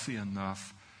wealthy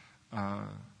enough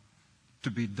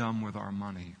to be done with our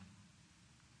money.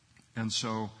 And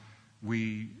so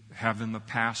we have in the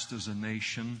past as a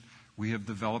nation, we have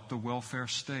developed a welfare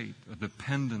state, a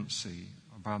dependency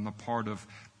on the part of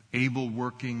able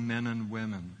working men and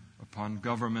women upon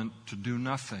government to do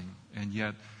nothing and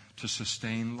yet to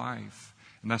sustain life.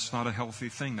 And that's not a healthy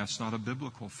thing. That's not a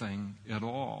biblical thing at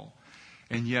all.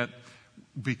 And yet,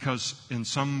 because in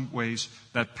some ways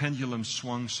that pendulum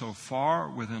swung so far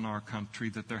within our country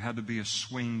that there had to be a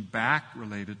swing back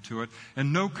related to it,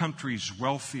 and no country's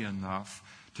wealthy enough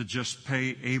to just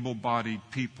pay able-bodied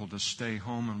people to stay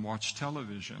home and watch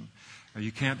television.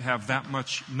 You can't have that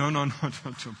much. No,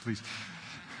 please.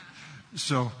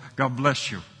 So, God bless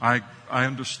you. I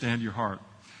understand your heart.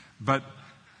 But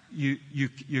you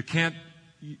can't,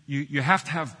 you have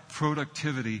to have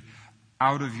productivity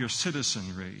out of your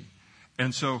citizenry.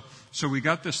 And so we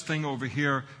got this thing over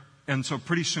here, and so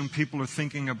pretty soon people are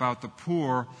thinking about the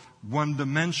poor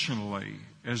one-dimensionally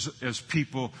as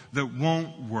people that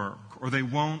won't work or they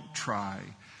won't try.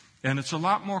 And it's a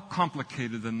lot more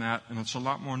complicated than that, and it's a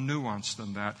lot more nuanced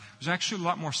than that. It was actually a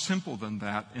lot more simple than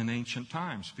that in ancient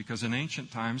times, because in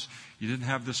ancient times, you didn't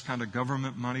have this kind of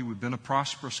government money. We've been a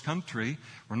prosperous country.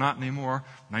 We're not anymore.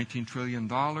 $19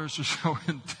 trillion or so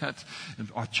in debt.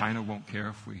 And China won't care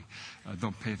if we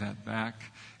don't pay that back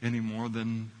any more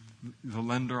than the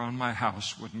lender on my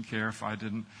house wouldn't care if I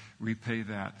didn't repay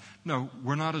that. No,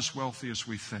 we're not as wealthy as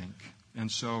we think. And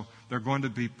so there are going to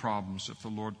be problems if the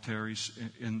Lord tarries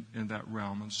in that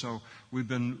realm. And so we've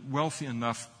been wealthy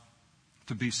enough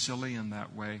to be silly in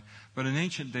that way. But in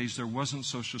ancient days, there wasn't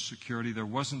Social Security. There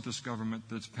wasn't this government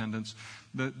dependence.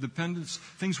 The dependence,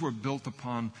 things were built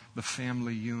upon the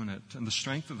family unit and the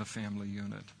strength of the family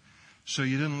unit. So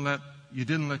you didn't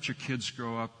let your kids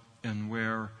grow up and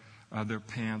wear their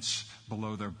pants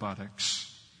below their buttocks,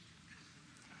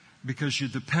 because you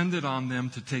depended on them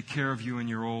to take care of you in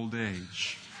your old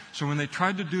age. So when they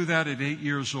tried to do that at 8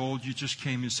 years old, you just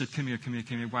came and said, come here,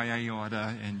 why I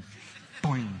oughta, and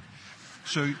boing.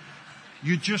 So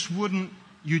you just wouldn't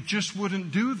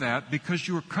do that because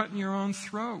you were cutting your own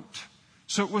throat.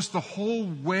 So it was the whole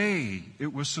way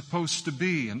it was supposed to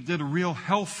be, and did a real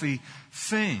healthy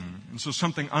thing. And so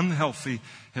something unhealthy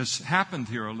has happened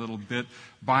here a little bit,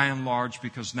 by and large,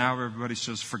 because now everybody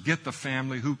says, forget the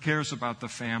family. Who cares about the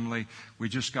family? We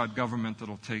just got government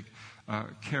that'll take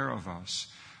care of us.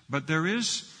 But there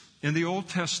is, in the Old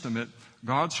Testament,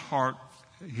 God's heart,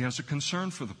 He has a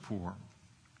concern for the poor.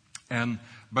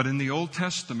 But in the Old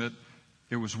Testament,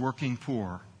 it was working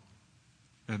poor.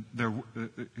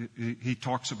 He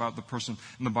talks about the person,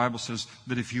 and the Bible says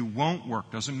that if you won't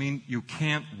work, doesn't mean you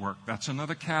can't work. That's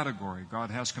another category.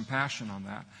 God has compassion on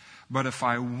that. But if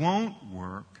I won't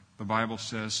work, the Bible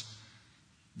says,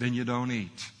 then you don't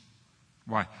eat.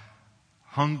 Why?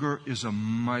 Hunger is a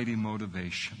mighty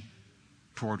motivation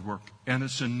toward work, and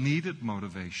it's a needed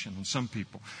motivation in some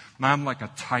people. Now, I'm like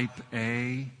a type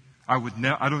A. I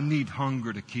don't need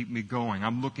hunger to keep me going.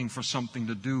 I'm looking for something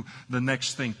to do, the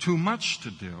next thing. Too much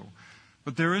to do.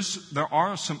 But there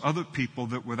are some other people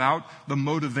that without the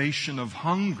motivation of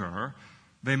hunger,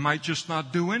 they might just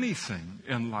not do anything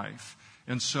in life.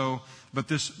 And so,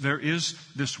 there is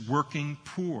this working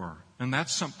poor. And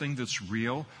that's something that's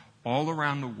real all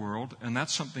around the world. And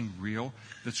that's something real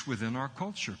that's within our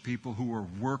culture. People who are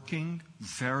working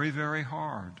very, very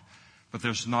hard. But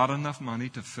there's not enough money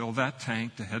to fill that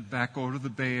tank, to head back over to the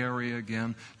Bay Area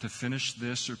again, to finish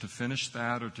this or to finish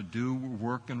that or to do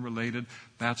work and related.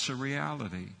 That's a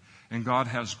reality. And God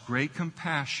has great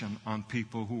compassion on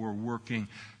people who are working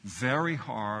very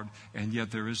hard, and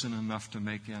yet there isn't enough to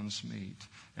make ends meet.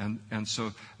 And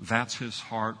so that's His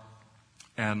heart.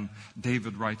 And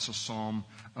David writes a psalm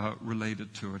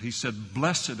related to it. He said,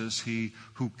 blessed is he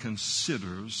who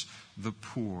considers the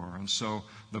poor. And so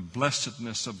the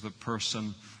blessedness of the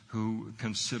person who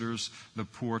considers the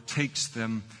poor, takes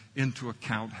them into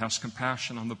account, has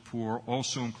compassion on the poor,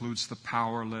 also includes the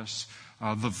powerless,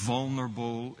 the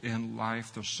vulnerable in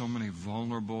life. There's so many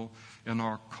vulnerable in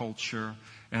our culture.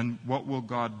 And what will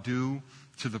God do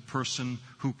to the person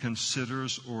who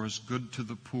considers or is good to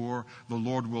the poor? The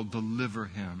Lord will deliver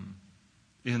him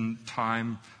in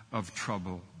time of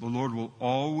trouble. The Lord will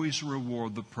always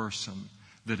reward the person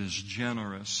that is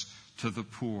generous to the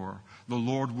poor. The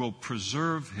Lord will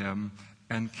preserve him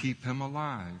and keep him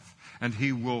alive. And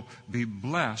he will be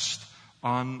blessed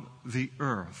on the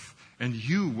earth. And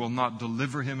you will not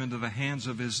deliver him into the hands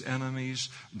of his enemies.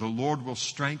 The Lord will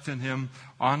strengthen him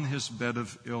on his bed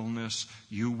of illness.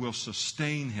 You will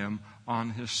sustain him on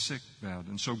his sick bed.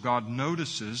 And so God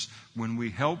notices when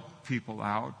we help people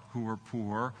out who are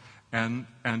poor, and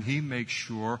he makes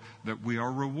sure that we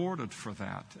are rewarded for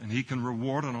that. And he can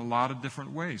reward in a lot of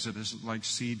different ways. It isn't like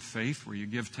seed faith where you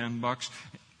give $10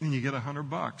 and you get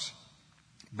 $100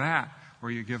 back,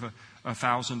 or you give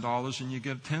 $1,000 and you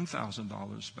get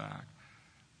 $10,000 back.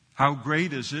 How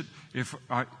great is it if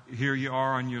here you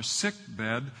are on your sick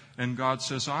bed and God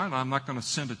says, I'm not going to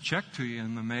send a check to you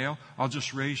in the mail. I'll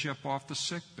just raise you up off the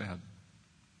sick bed.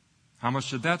 How much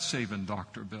did that save in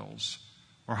doctor bills?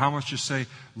 Or how much you say,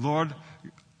 Lord,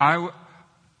 I'll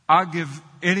give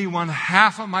anyone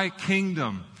half of my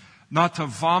kingdom not to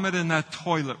vomit in that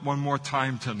toilet one more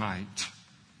time tonight.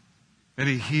 And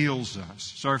he heals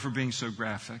us. Sorry for being so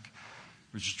graphic.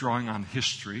 We're just drawing on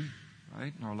history,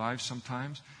 right, in our lives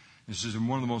sometimes. This is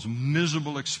one of the most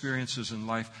miserable experiences in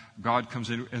life. God comes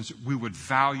in, and we would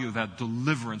value that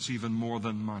deliverance even more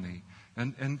than money.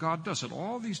 And God does it.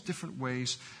 All these different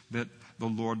ways that the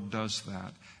Lord does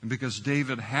that. And because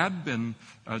David had been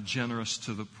generous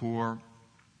to the poor,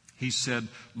 he said,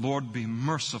 Lord, be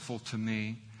merciful to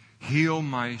me. Heal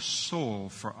my soul,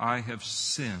 for I have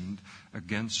sinned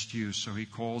against you. So he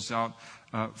calls out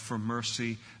for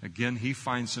mercy. Again, he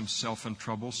finds himself in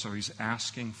trouble, so he's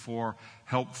asking for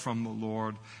help from the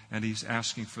Lord, and he's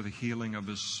asking for the healing of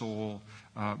his soul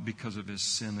because of his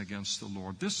sin against the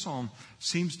Lord. This psalm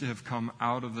seems to have come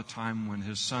out of the time when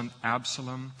his son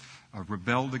Absalom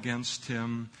rebelled against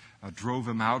him, drove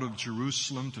him out of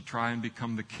Jerusalem to try and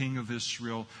become the king of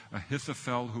Israel.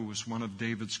 Ahithophel, who was one of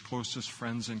David's closest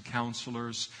friends and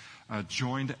counselors,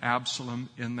 joined Absalom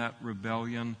in that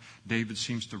rebellion. David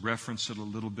seems to reference it a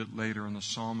little bit later in the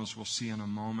psalm, as we'll see in a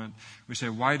moment. We say,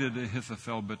 why did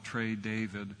Ahithophel betray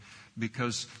David?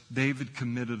 Because David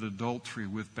committed adultery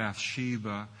with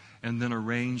Bathsheba and then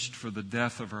arranged for the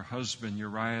death of her husband,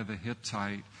 Uriah the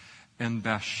Hittite. And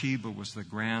Bathsheba was the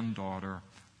granddaughter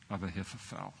of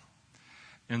Ahithophel.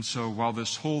 And so while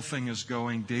this whole thing is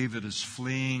going, David is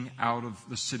fleeing out of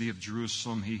the city of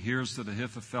Jerusalem. He hears that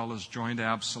Ahithophel has joined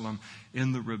Absalom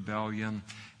in the rebellion,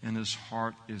 and his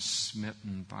heart is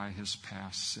smitten by his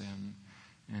past sin.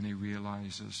 And he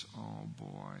realizes, oh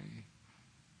boy,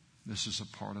 this is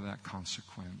a part of that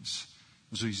consequence.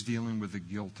 So he's dealing with the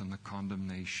guilt and the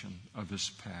condemnation of his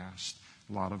past.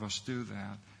 A lot of us do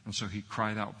that. And so he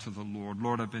cried out to the Lord,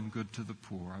 Lord, I've been good to the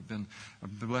poor.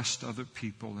 I've blessed other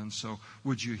people. And so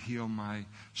would you heal my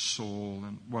soul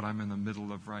and what I'm in the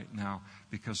middle of right now,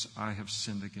 because I have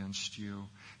sinned against you.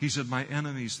 He said, my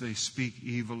enemies, they speak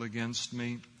evil against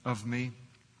me, of me.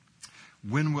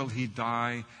 When will he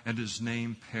die and his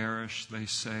name perish, they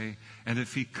say. And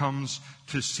if he comes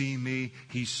to see me,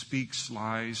 he speaks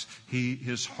lies.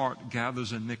 His heart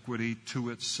gathers iniquity to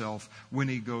itself. When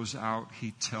he goes out,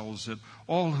 he tells it.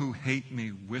 All who hate me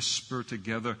whisper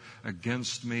together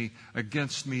against me.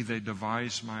 Against me they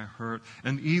devise my hurt.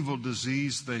 An evil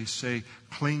disease, they say,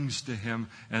 clings to him.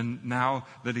 And now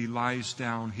that he lies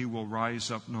down, he will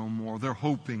rise up no more. They're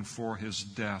hoping for his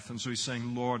death. And so he's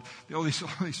saying, Lord, all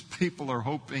these people are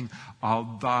hoping I'll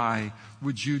die.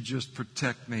 Would you just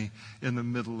protect me in the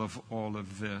middle of all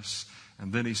of this?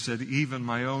 And then he said, even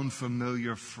my own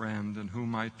familiar friend in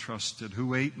whom I trusted,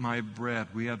 who ate my bread,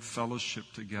 we had fellowship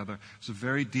together. It's a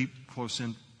very deep, close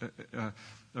a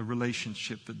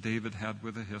relationship that David had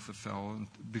with Ahithophel, and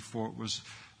before it was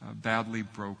badly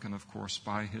broken, of course,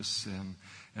 by his sin.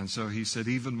 And so he said,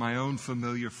 even my own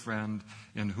familiar friend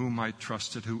in whom I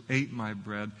trusted, who ate my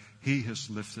bread, he has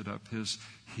lifted up his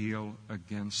heel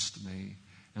against me.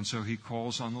 And so he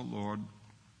calls on the Lord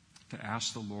to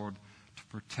ask the Lord to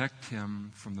protect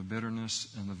him from the bitterness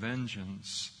and the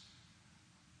vengeance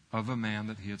of a man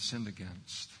that he had sinned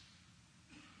against.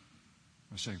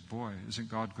 I say, boy, isn't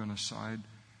God going to side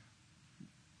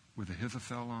with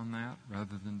Ahithophel on that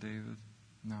rather than David?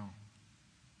 No.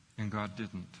 And God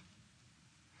didn't.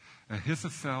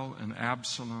 Ahithophel and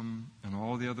Absalom and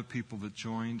all the other people that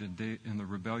joined in the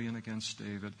rebellion against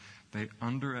David, they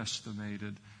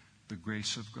underestimated the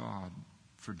grace of God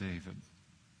for David.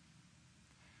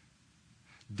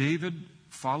 David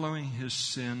following his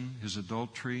sin, his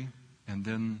adultery, and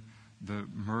then the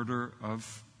murder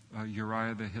of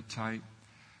Uriah the Hittite,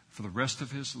 for the rest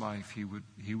of his life he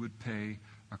would pay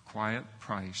a quiet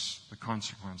price, the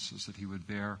consequences that he would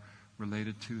bear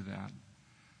related to that.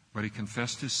 But he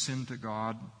confessed his sin to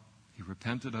God, he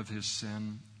repented of his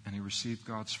sin, and he received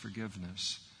God's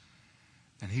forgiveness.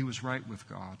 And he was right with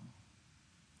God.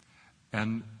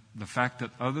 And the fact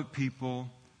that other people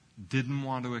didn't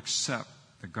want to accept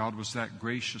that God was that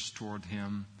gracious toward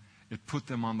him, it put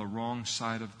them on the wrong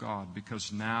side of God,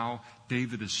 because now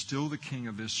David is still the king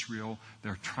of Israel.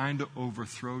 They're trying to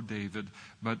overthrow David,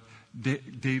 but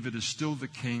David is still the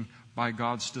king by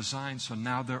God's design, so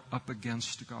now they're up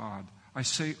against God. I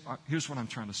say, here's what I'm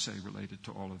trying to say related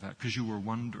to all of that, because you were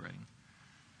wondering.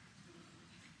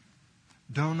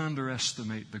 Don't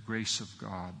underestimate the grace of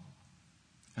God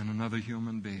and another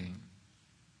human being,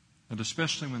 and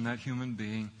especially when that human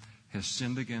being has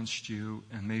sinned against you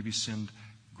and maybe sinned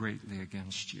greatly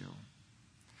against you.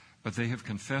 But they have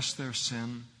confessed their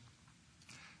sin,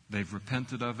 they've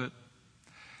repented of it,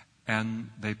 and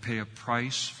they pay a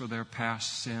price for their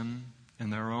past sin in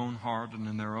their own heart and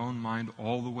in their own mind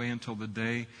all the way until the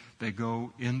day they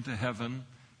go into heaven,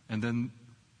 and then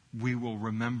we will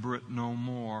remember it no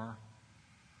more.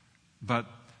 But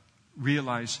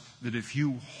realize that if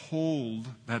you hold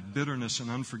that bitterness and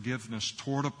unforgiveness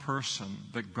toward a person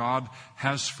that God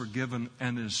has forgiven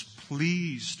and is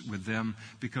pleased with them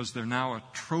because they're now a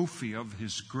trophy of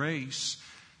his grace,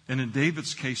 and in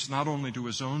David's case, not only to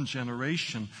his own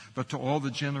generation, but to all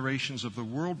the generations of the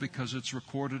world, because it's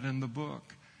recorded in the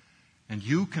book. And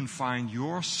you can find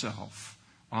yourself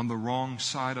on the wrong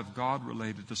side of God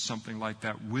related to something like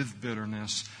that with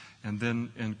bitterness, and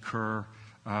then incur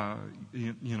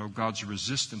God's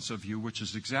resistance of you, which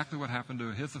is exactly what happened to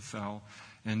Ahithophel.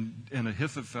 And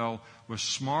Ahithophel was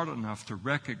smart enough to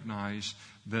recognize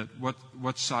that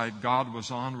what side God was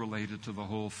on related to the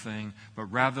whole thing. But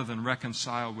rather than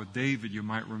reconcile with David, you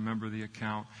might remember the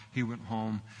account, he went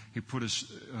home, he put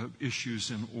his issues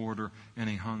in order, and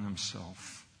he hung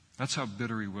himself. That's how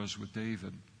bitter he was with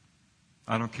David.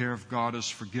 I don't care if God has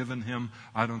forgiven him.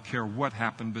 I don't care what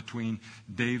happened between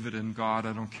David and God.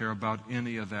 I don't care about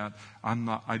any of that.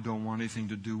 I don't want anything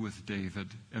to do with David.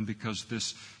 And because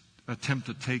this attempt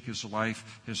to take his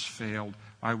life has failed,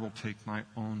 I will take my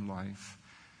own life.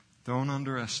 Don't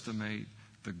underestimate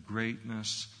the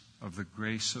greatness of the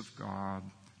grace of God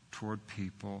toward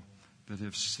people that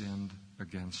have sinned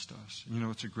against us. You know,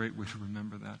 it's a great way to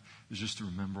remember that, is just to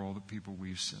remember all the people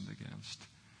we've sinned against.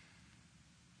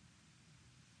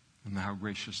 And how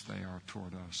gracious they are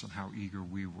toward us, and how eager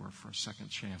we were for a second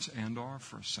chance, and are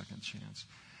for a second chance.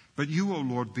 But you, O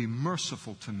Lord, be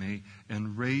merciful to me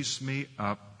and raise me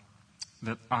up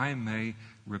that I may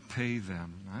repay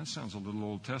them. Now, that sounds a little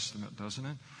Old Testament, doesn't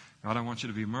it? God, I want you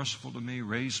to be merciful to me,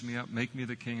 raise me up, make me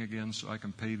the king again so I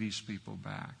can pay these people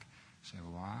back. You say,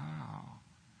 wow.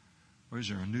 Or is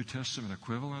there a New Testament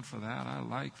equivalent for that? I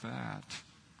like that.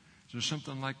 Is there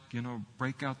something like,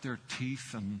 break out their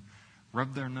teeth and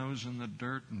rub their nose in the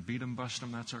dirt and beat them, bust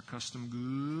them, that's our custom.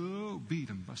 Go, beat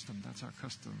them, bust them, that's our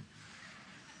custom.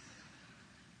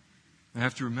 I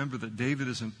have to remember that David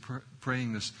isn't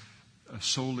praying this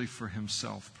solely for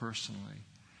himself personally.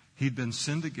 He'd been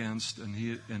sinned against, and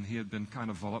he had been kind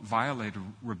of violated,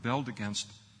 rebelled against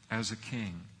as a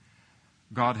king.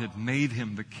 God had made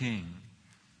him the king.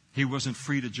 He wasn't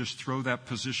free to just throw that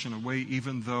position away,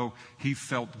 even though he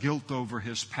felt guilt over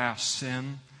his past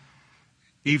sin.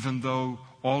 Even though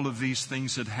all of these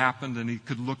things had happened, and he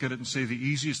could look at it and say, the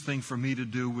easiest thing for me to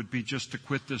do would be just to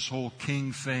quit this whole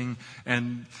king thing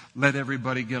and let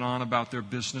everybody get on about their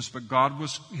business. But God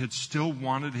had still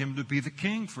wanted him to be the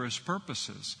king for his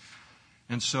purposes.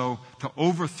 And so to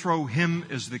overthrow him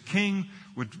as the king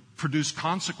would produce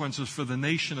consequences for the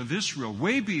nation of Israel,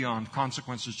 way beyond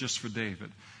consequences just for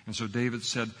David. And so David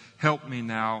said, help me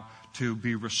now to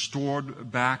be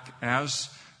restored back as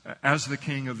the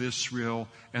king of Israel,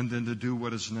 and then to do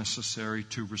what is necessary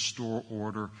to restore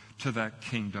order to that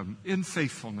kingdom in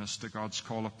faithfulness to God's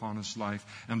call upon his life.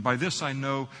 And by this I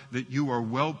know that you are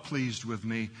well pleased with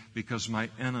me, because my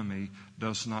enemy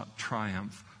does not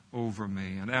triumph over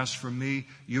me. And as for me,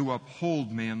 you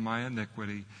uphold me in my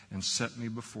iniquity and set me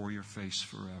before your face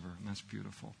forever. And that's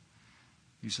beautiful.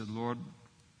 He said, Lord,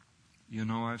 you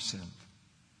know I've sinned.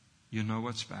 You know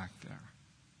what's back there.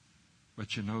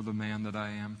 But you know the man that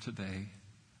I am today.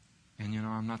 And you know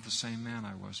I'm not the same man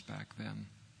I was back then.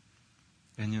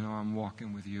 And you know I'm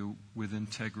walking with you with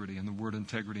integrity. And the word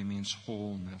integrity means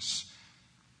wholeness.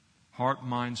 Heart,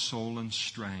 mind, soul, and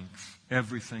strength.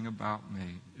 Everything about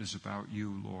me is about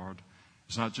you, Lord.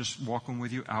 It's not just walking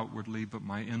with you outwardly, but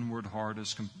my inward heart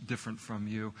is different from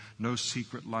you. No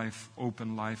secret life,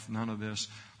 open life, none of this.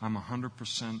 I'm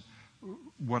 100%.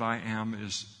 What I am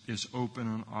is open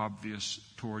and obvious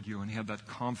toward you. And he had that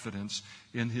confidence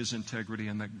in his integrity,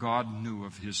 and that God knew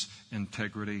of his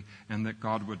integrity, and that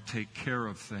God would take care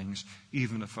of things,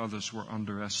 even if others were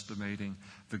underestimating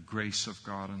the grace of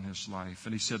God in his life.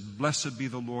 And he said, "Blessed be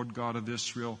the Lord God of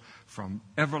Israel from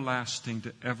everlasting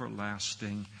to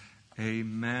everlasting.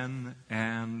 Amen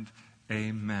and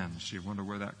amen." So you wonder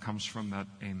where that comes from, that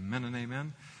amen and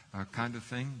amen kind of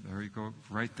thing. There you go,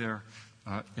 right there.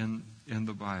 In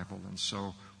the Bible. And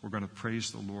so we're going to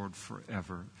praise the Lord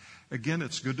forever. Again,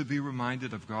 it's good to be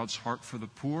reminded of God's heart for the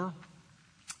poor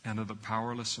and of the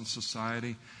powerless in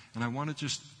society. And I want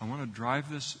to drive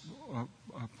this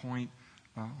point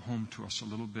home to us a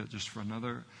little bit, just for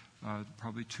another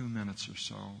probably 2 minutes or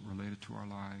so, related to our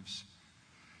lives.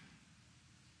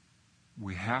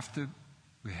 We have to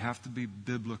be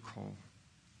biblical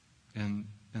in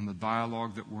the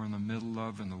dialogue that we're in the middle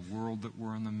of, in the world that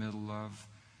we're in the middle of.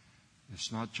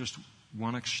 It's not just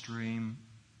one extreme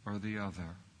or the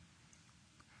other.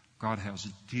 God has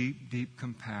deep, deep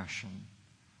compassion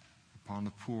upon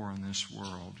the poor in this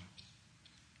world.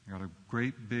 You've got a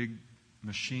great big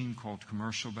machine called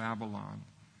Commercial Babylon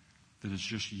that is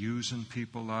just using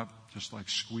people up, just like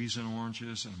squeezing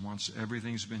oranges, and once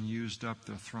everything's been used up,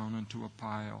 they're thrown into a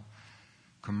pile.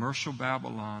 Commercial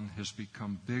Babylon has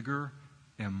become bigger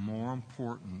and more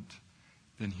important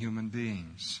than human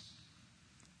beings.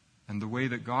 And the way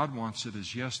that God wants it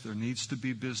is, yes, there needs to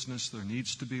be business, there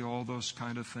needs to be all those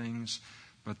kind of things,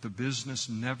 but the business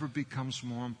never becomes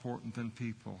more important than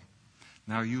people.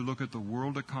 Now you look at the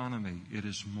world economy, it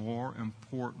is more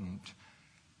important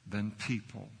than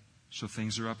people. So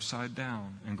things are upside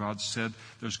down. And God said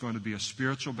there's going to be a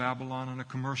spiritual Babylon and a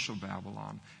commercial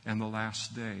Babylon in the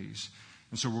last days.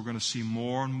 And so we're going to see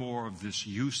more and more of this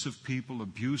use of people,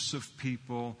 abuse of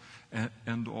people,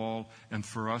 and all. And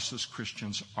for us as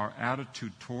Christians, our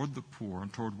attitude toward the poor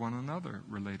and toward one another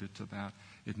related to that,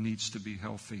 it needs to be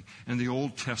healthy. In the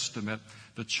Old Testament,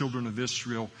 the children of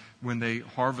Israel, when they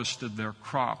harvested their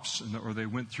crops or they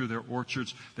went through their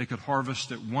orchards, they could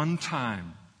harvest at one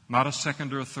time, not a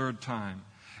second or a third time.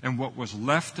 And what was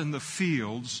left in the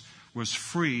fields was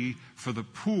free for the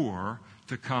poor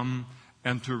to come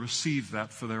and to receive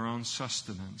that for their own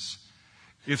sustenance.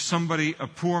 If a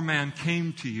poor man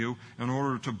came to you in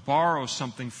order to borrow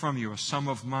something from you, a sum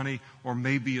of money or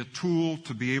maybe a tool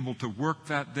to be able to work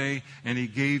that day, and he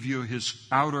gave you his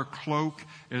outer cloak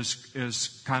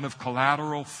as kind of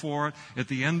collateral for it, at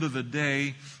the end of the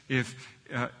day, if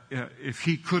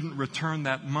he couldn't return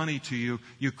that money to you,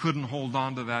 you couldn't hold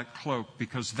on to that cloak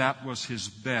because that was his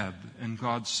bed. And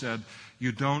God said,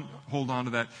 you don't hold on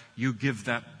to that, you give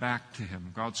that back to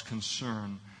him. God's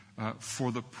concern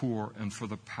for the poor and for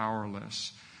the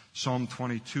powerless.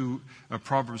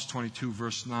 Proverbs 22,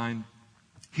 verse 9,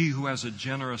 "He who has a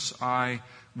generous eye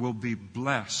will be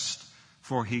blessed,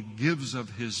 for he gives of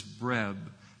his bread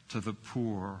to the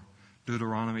poor."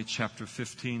 Deuteronomy chapter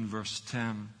 15, verse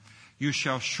 10, "You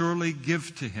shall surely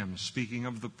give to him," speaking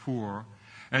of the poor,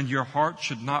 "and your heart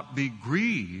should not be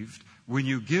grieved when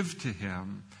you give to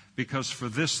him, because for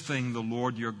this thing the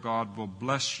Lord your God will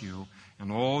bless you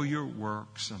in all your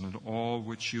works and in all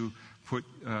which you put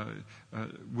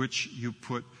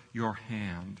your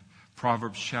hand."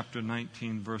 Proverbs chapter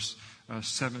 19, verse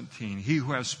 17, "He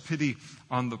who has pity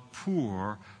on the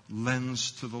poor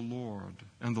lends to the Lord,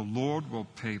 and the Lord will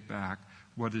pay back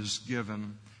what is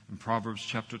given." In Proverbs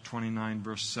chapter 29,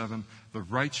 verse 7, "The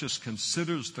righteous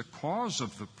considers the cause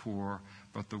of the poor,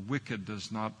 but the wicked does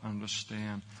not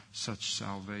understand such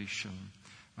salvation."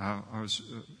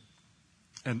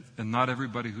 And not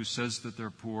everybody who says that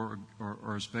they're poor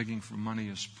or is begging for money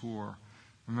is poor.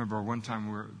 I remember one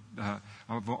time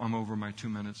I'm over my 2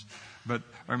 minutes, but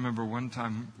I remember one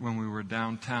time when we were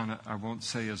downtown, I won't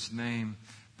say his name,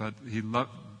 but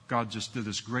God just did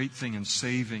this great thing in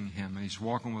saving him, and he's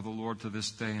walking with the Lord to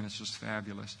this day, and it's just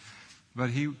fabulous.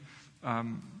 But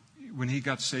when he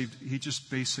got saved, he just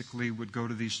basically would go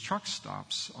to these truck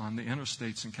stops on the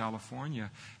interstates in California,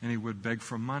 and he would beg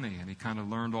for money, and he kind of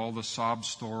learned all the sob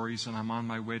stories, and I'm on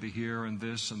my way to here and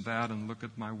this and that, and look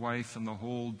at my wife and the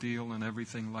whole deal and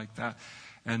everything like that.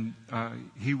 And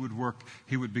he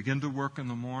would begin to work in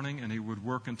the morning, and he would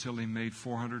work until he made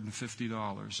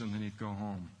 $450, and then he'd go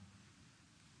home.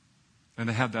 And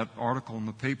they had that article in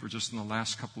the paper just in the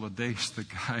last couple of days, the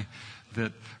guy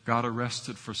that got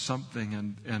arrested for something,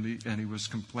 and he was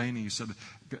complaining. He said,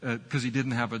 because he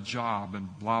didn't have a job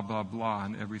and blah, blah, blah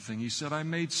and everything. He said, "I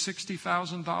made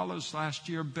 $60,000 last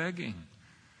year begging."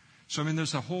 So,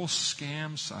 there's a whole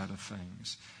scam side of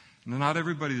things. And not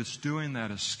everybody that's doing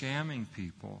that is scamming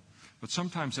people. But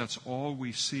sometimes that's all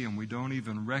we see, and we don't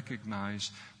even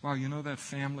recognize, wow, that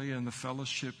family and the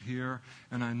fellowship here,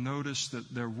 and I notice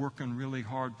that they're working really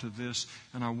hard to this,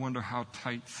 and I wonder how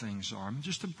tight things are.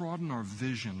 Just to broaden our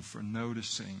vision for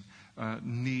noticing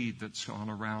need that's gone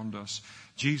around us.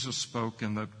 Jesus spoke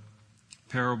in the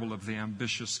parable of the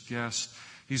ambitious guest.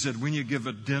 He said, when you give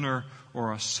a dinner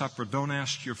or a supper, don't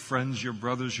ask your friends, your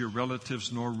brothers, your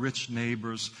relatives, nor rich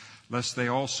neighbors, lest they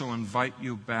also invite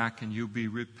you back and you be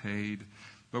repaid.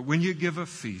 But when you give a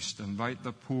feast, invite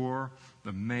the poor,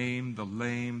 the maimed, the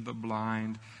lame, the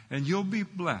blind, and you'll be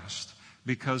blessed,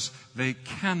 because they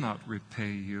cannot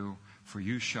repay you, for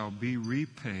you shall be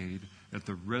repaid at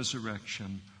the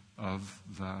resurrection of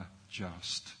the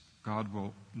just. God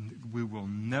will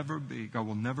never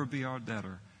be our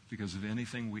debtor because of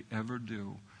anything we ever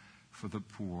do for the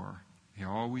poor. He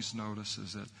always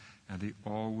notices it, and He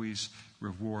always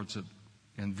rewards it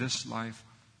in this life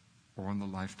or in the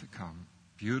life to come.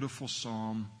 Beautiful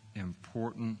psalm,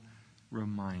 important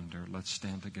reminder. Let's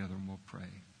stand together and we'll pray.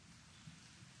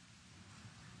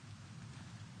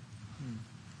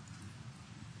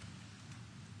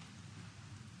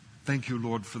 Thank you,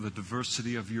 Lord, for the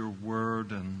diversity of your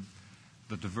word and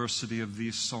the diversity of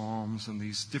these psalms and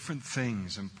these different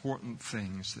things, important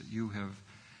things that you have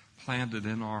planted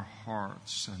in our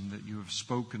hearts and that you have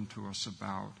spoken to us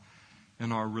about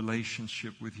in our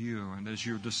relationship with you and as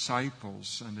your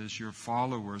disciples and as your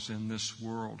followers in this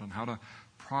world, and how to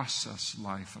process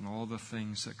life and all the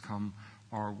things that come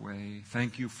our way.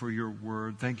 Thank you for your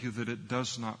word. Thank you that it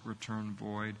does not return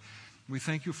void. We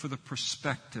thank you for the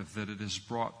perspective that it has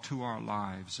brought to our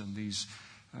lives in these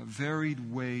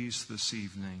varied ways this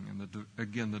evening, and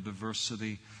again, the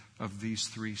diversity of these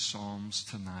 3 psalms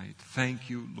tonight. Thank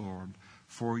you, Lord,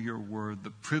 for your word, the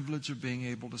privilege of being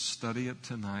able to study it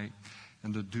tonight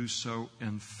and to do so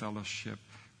in fellowship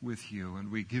with you.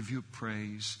 And we give you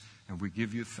praise and we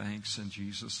give you thanks in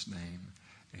Jesus' name.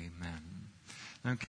 Amen. Now,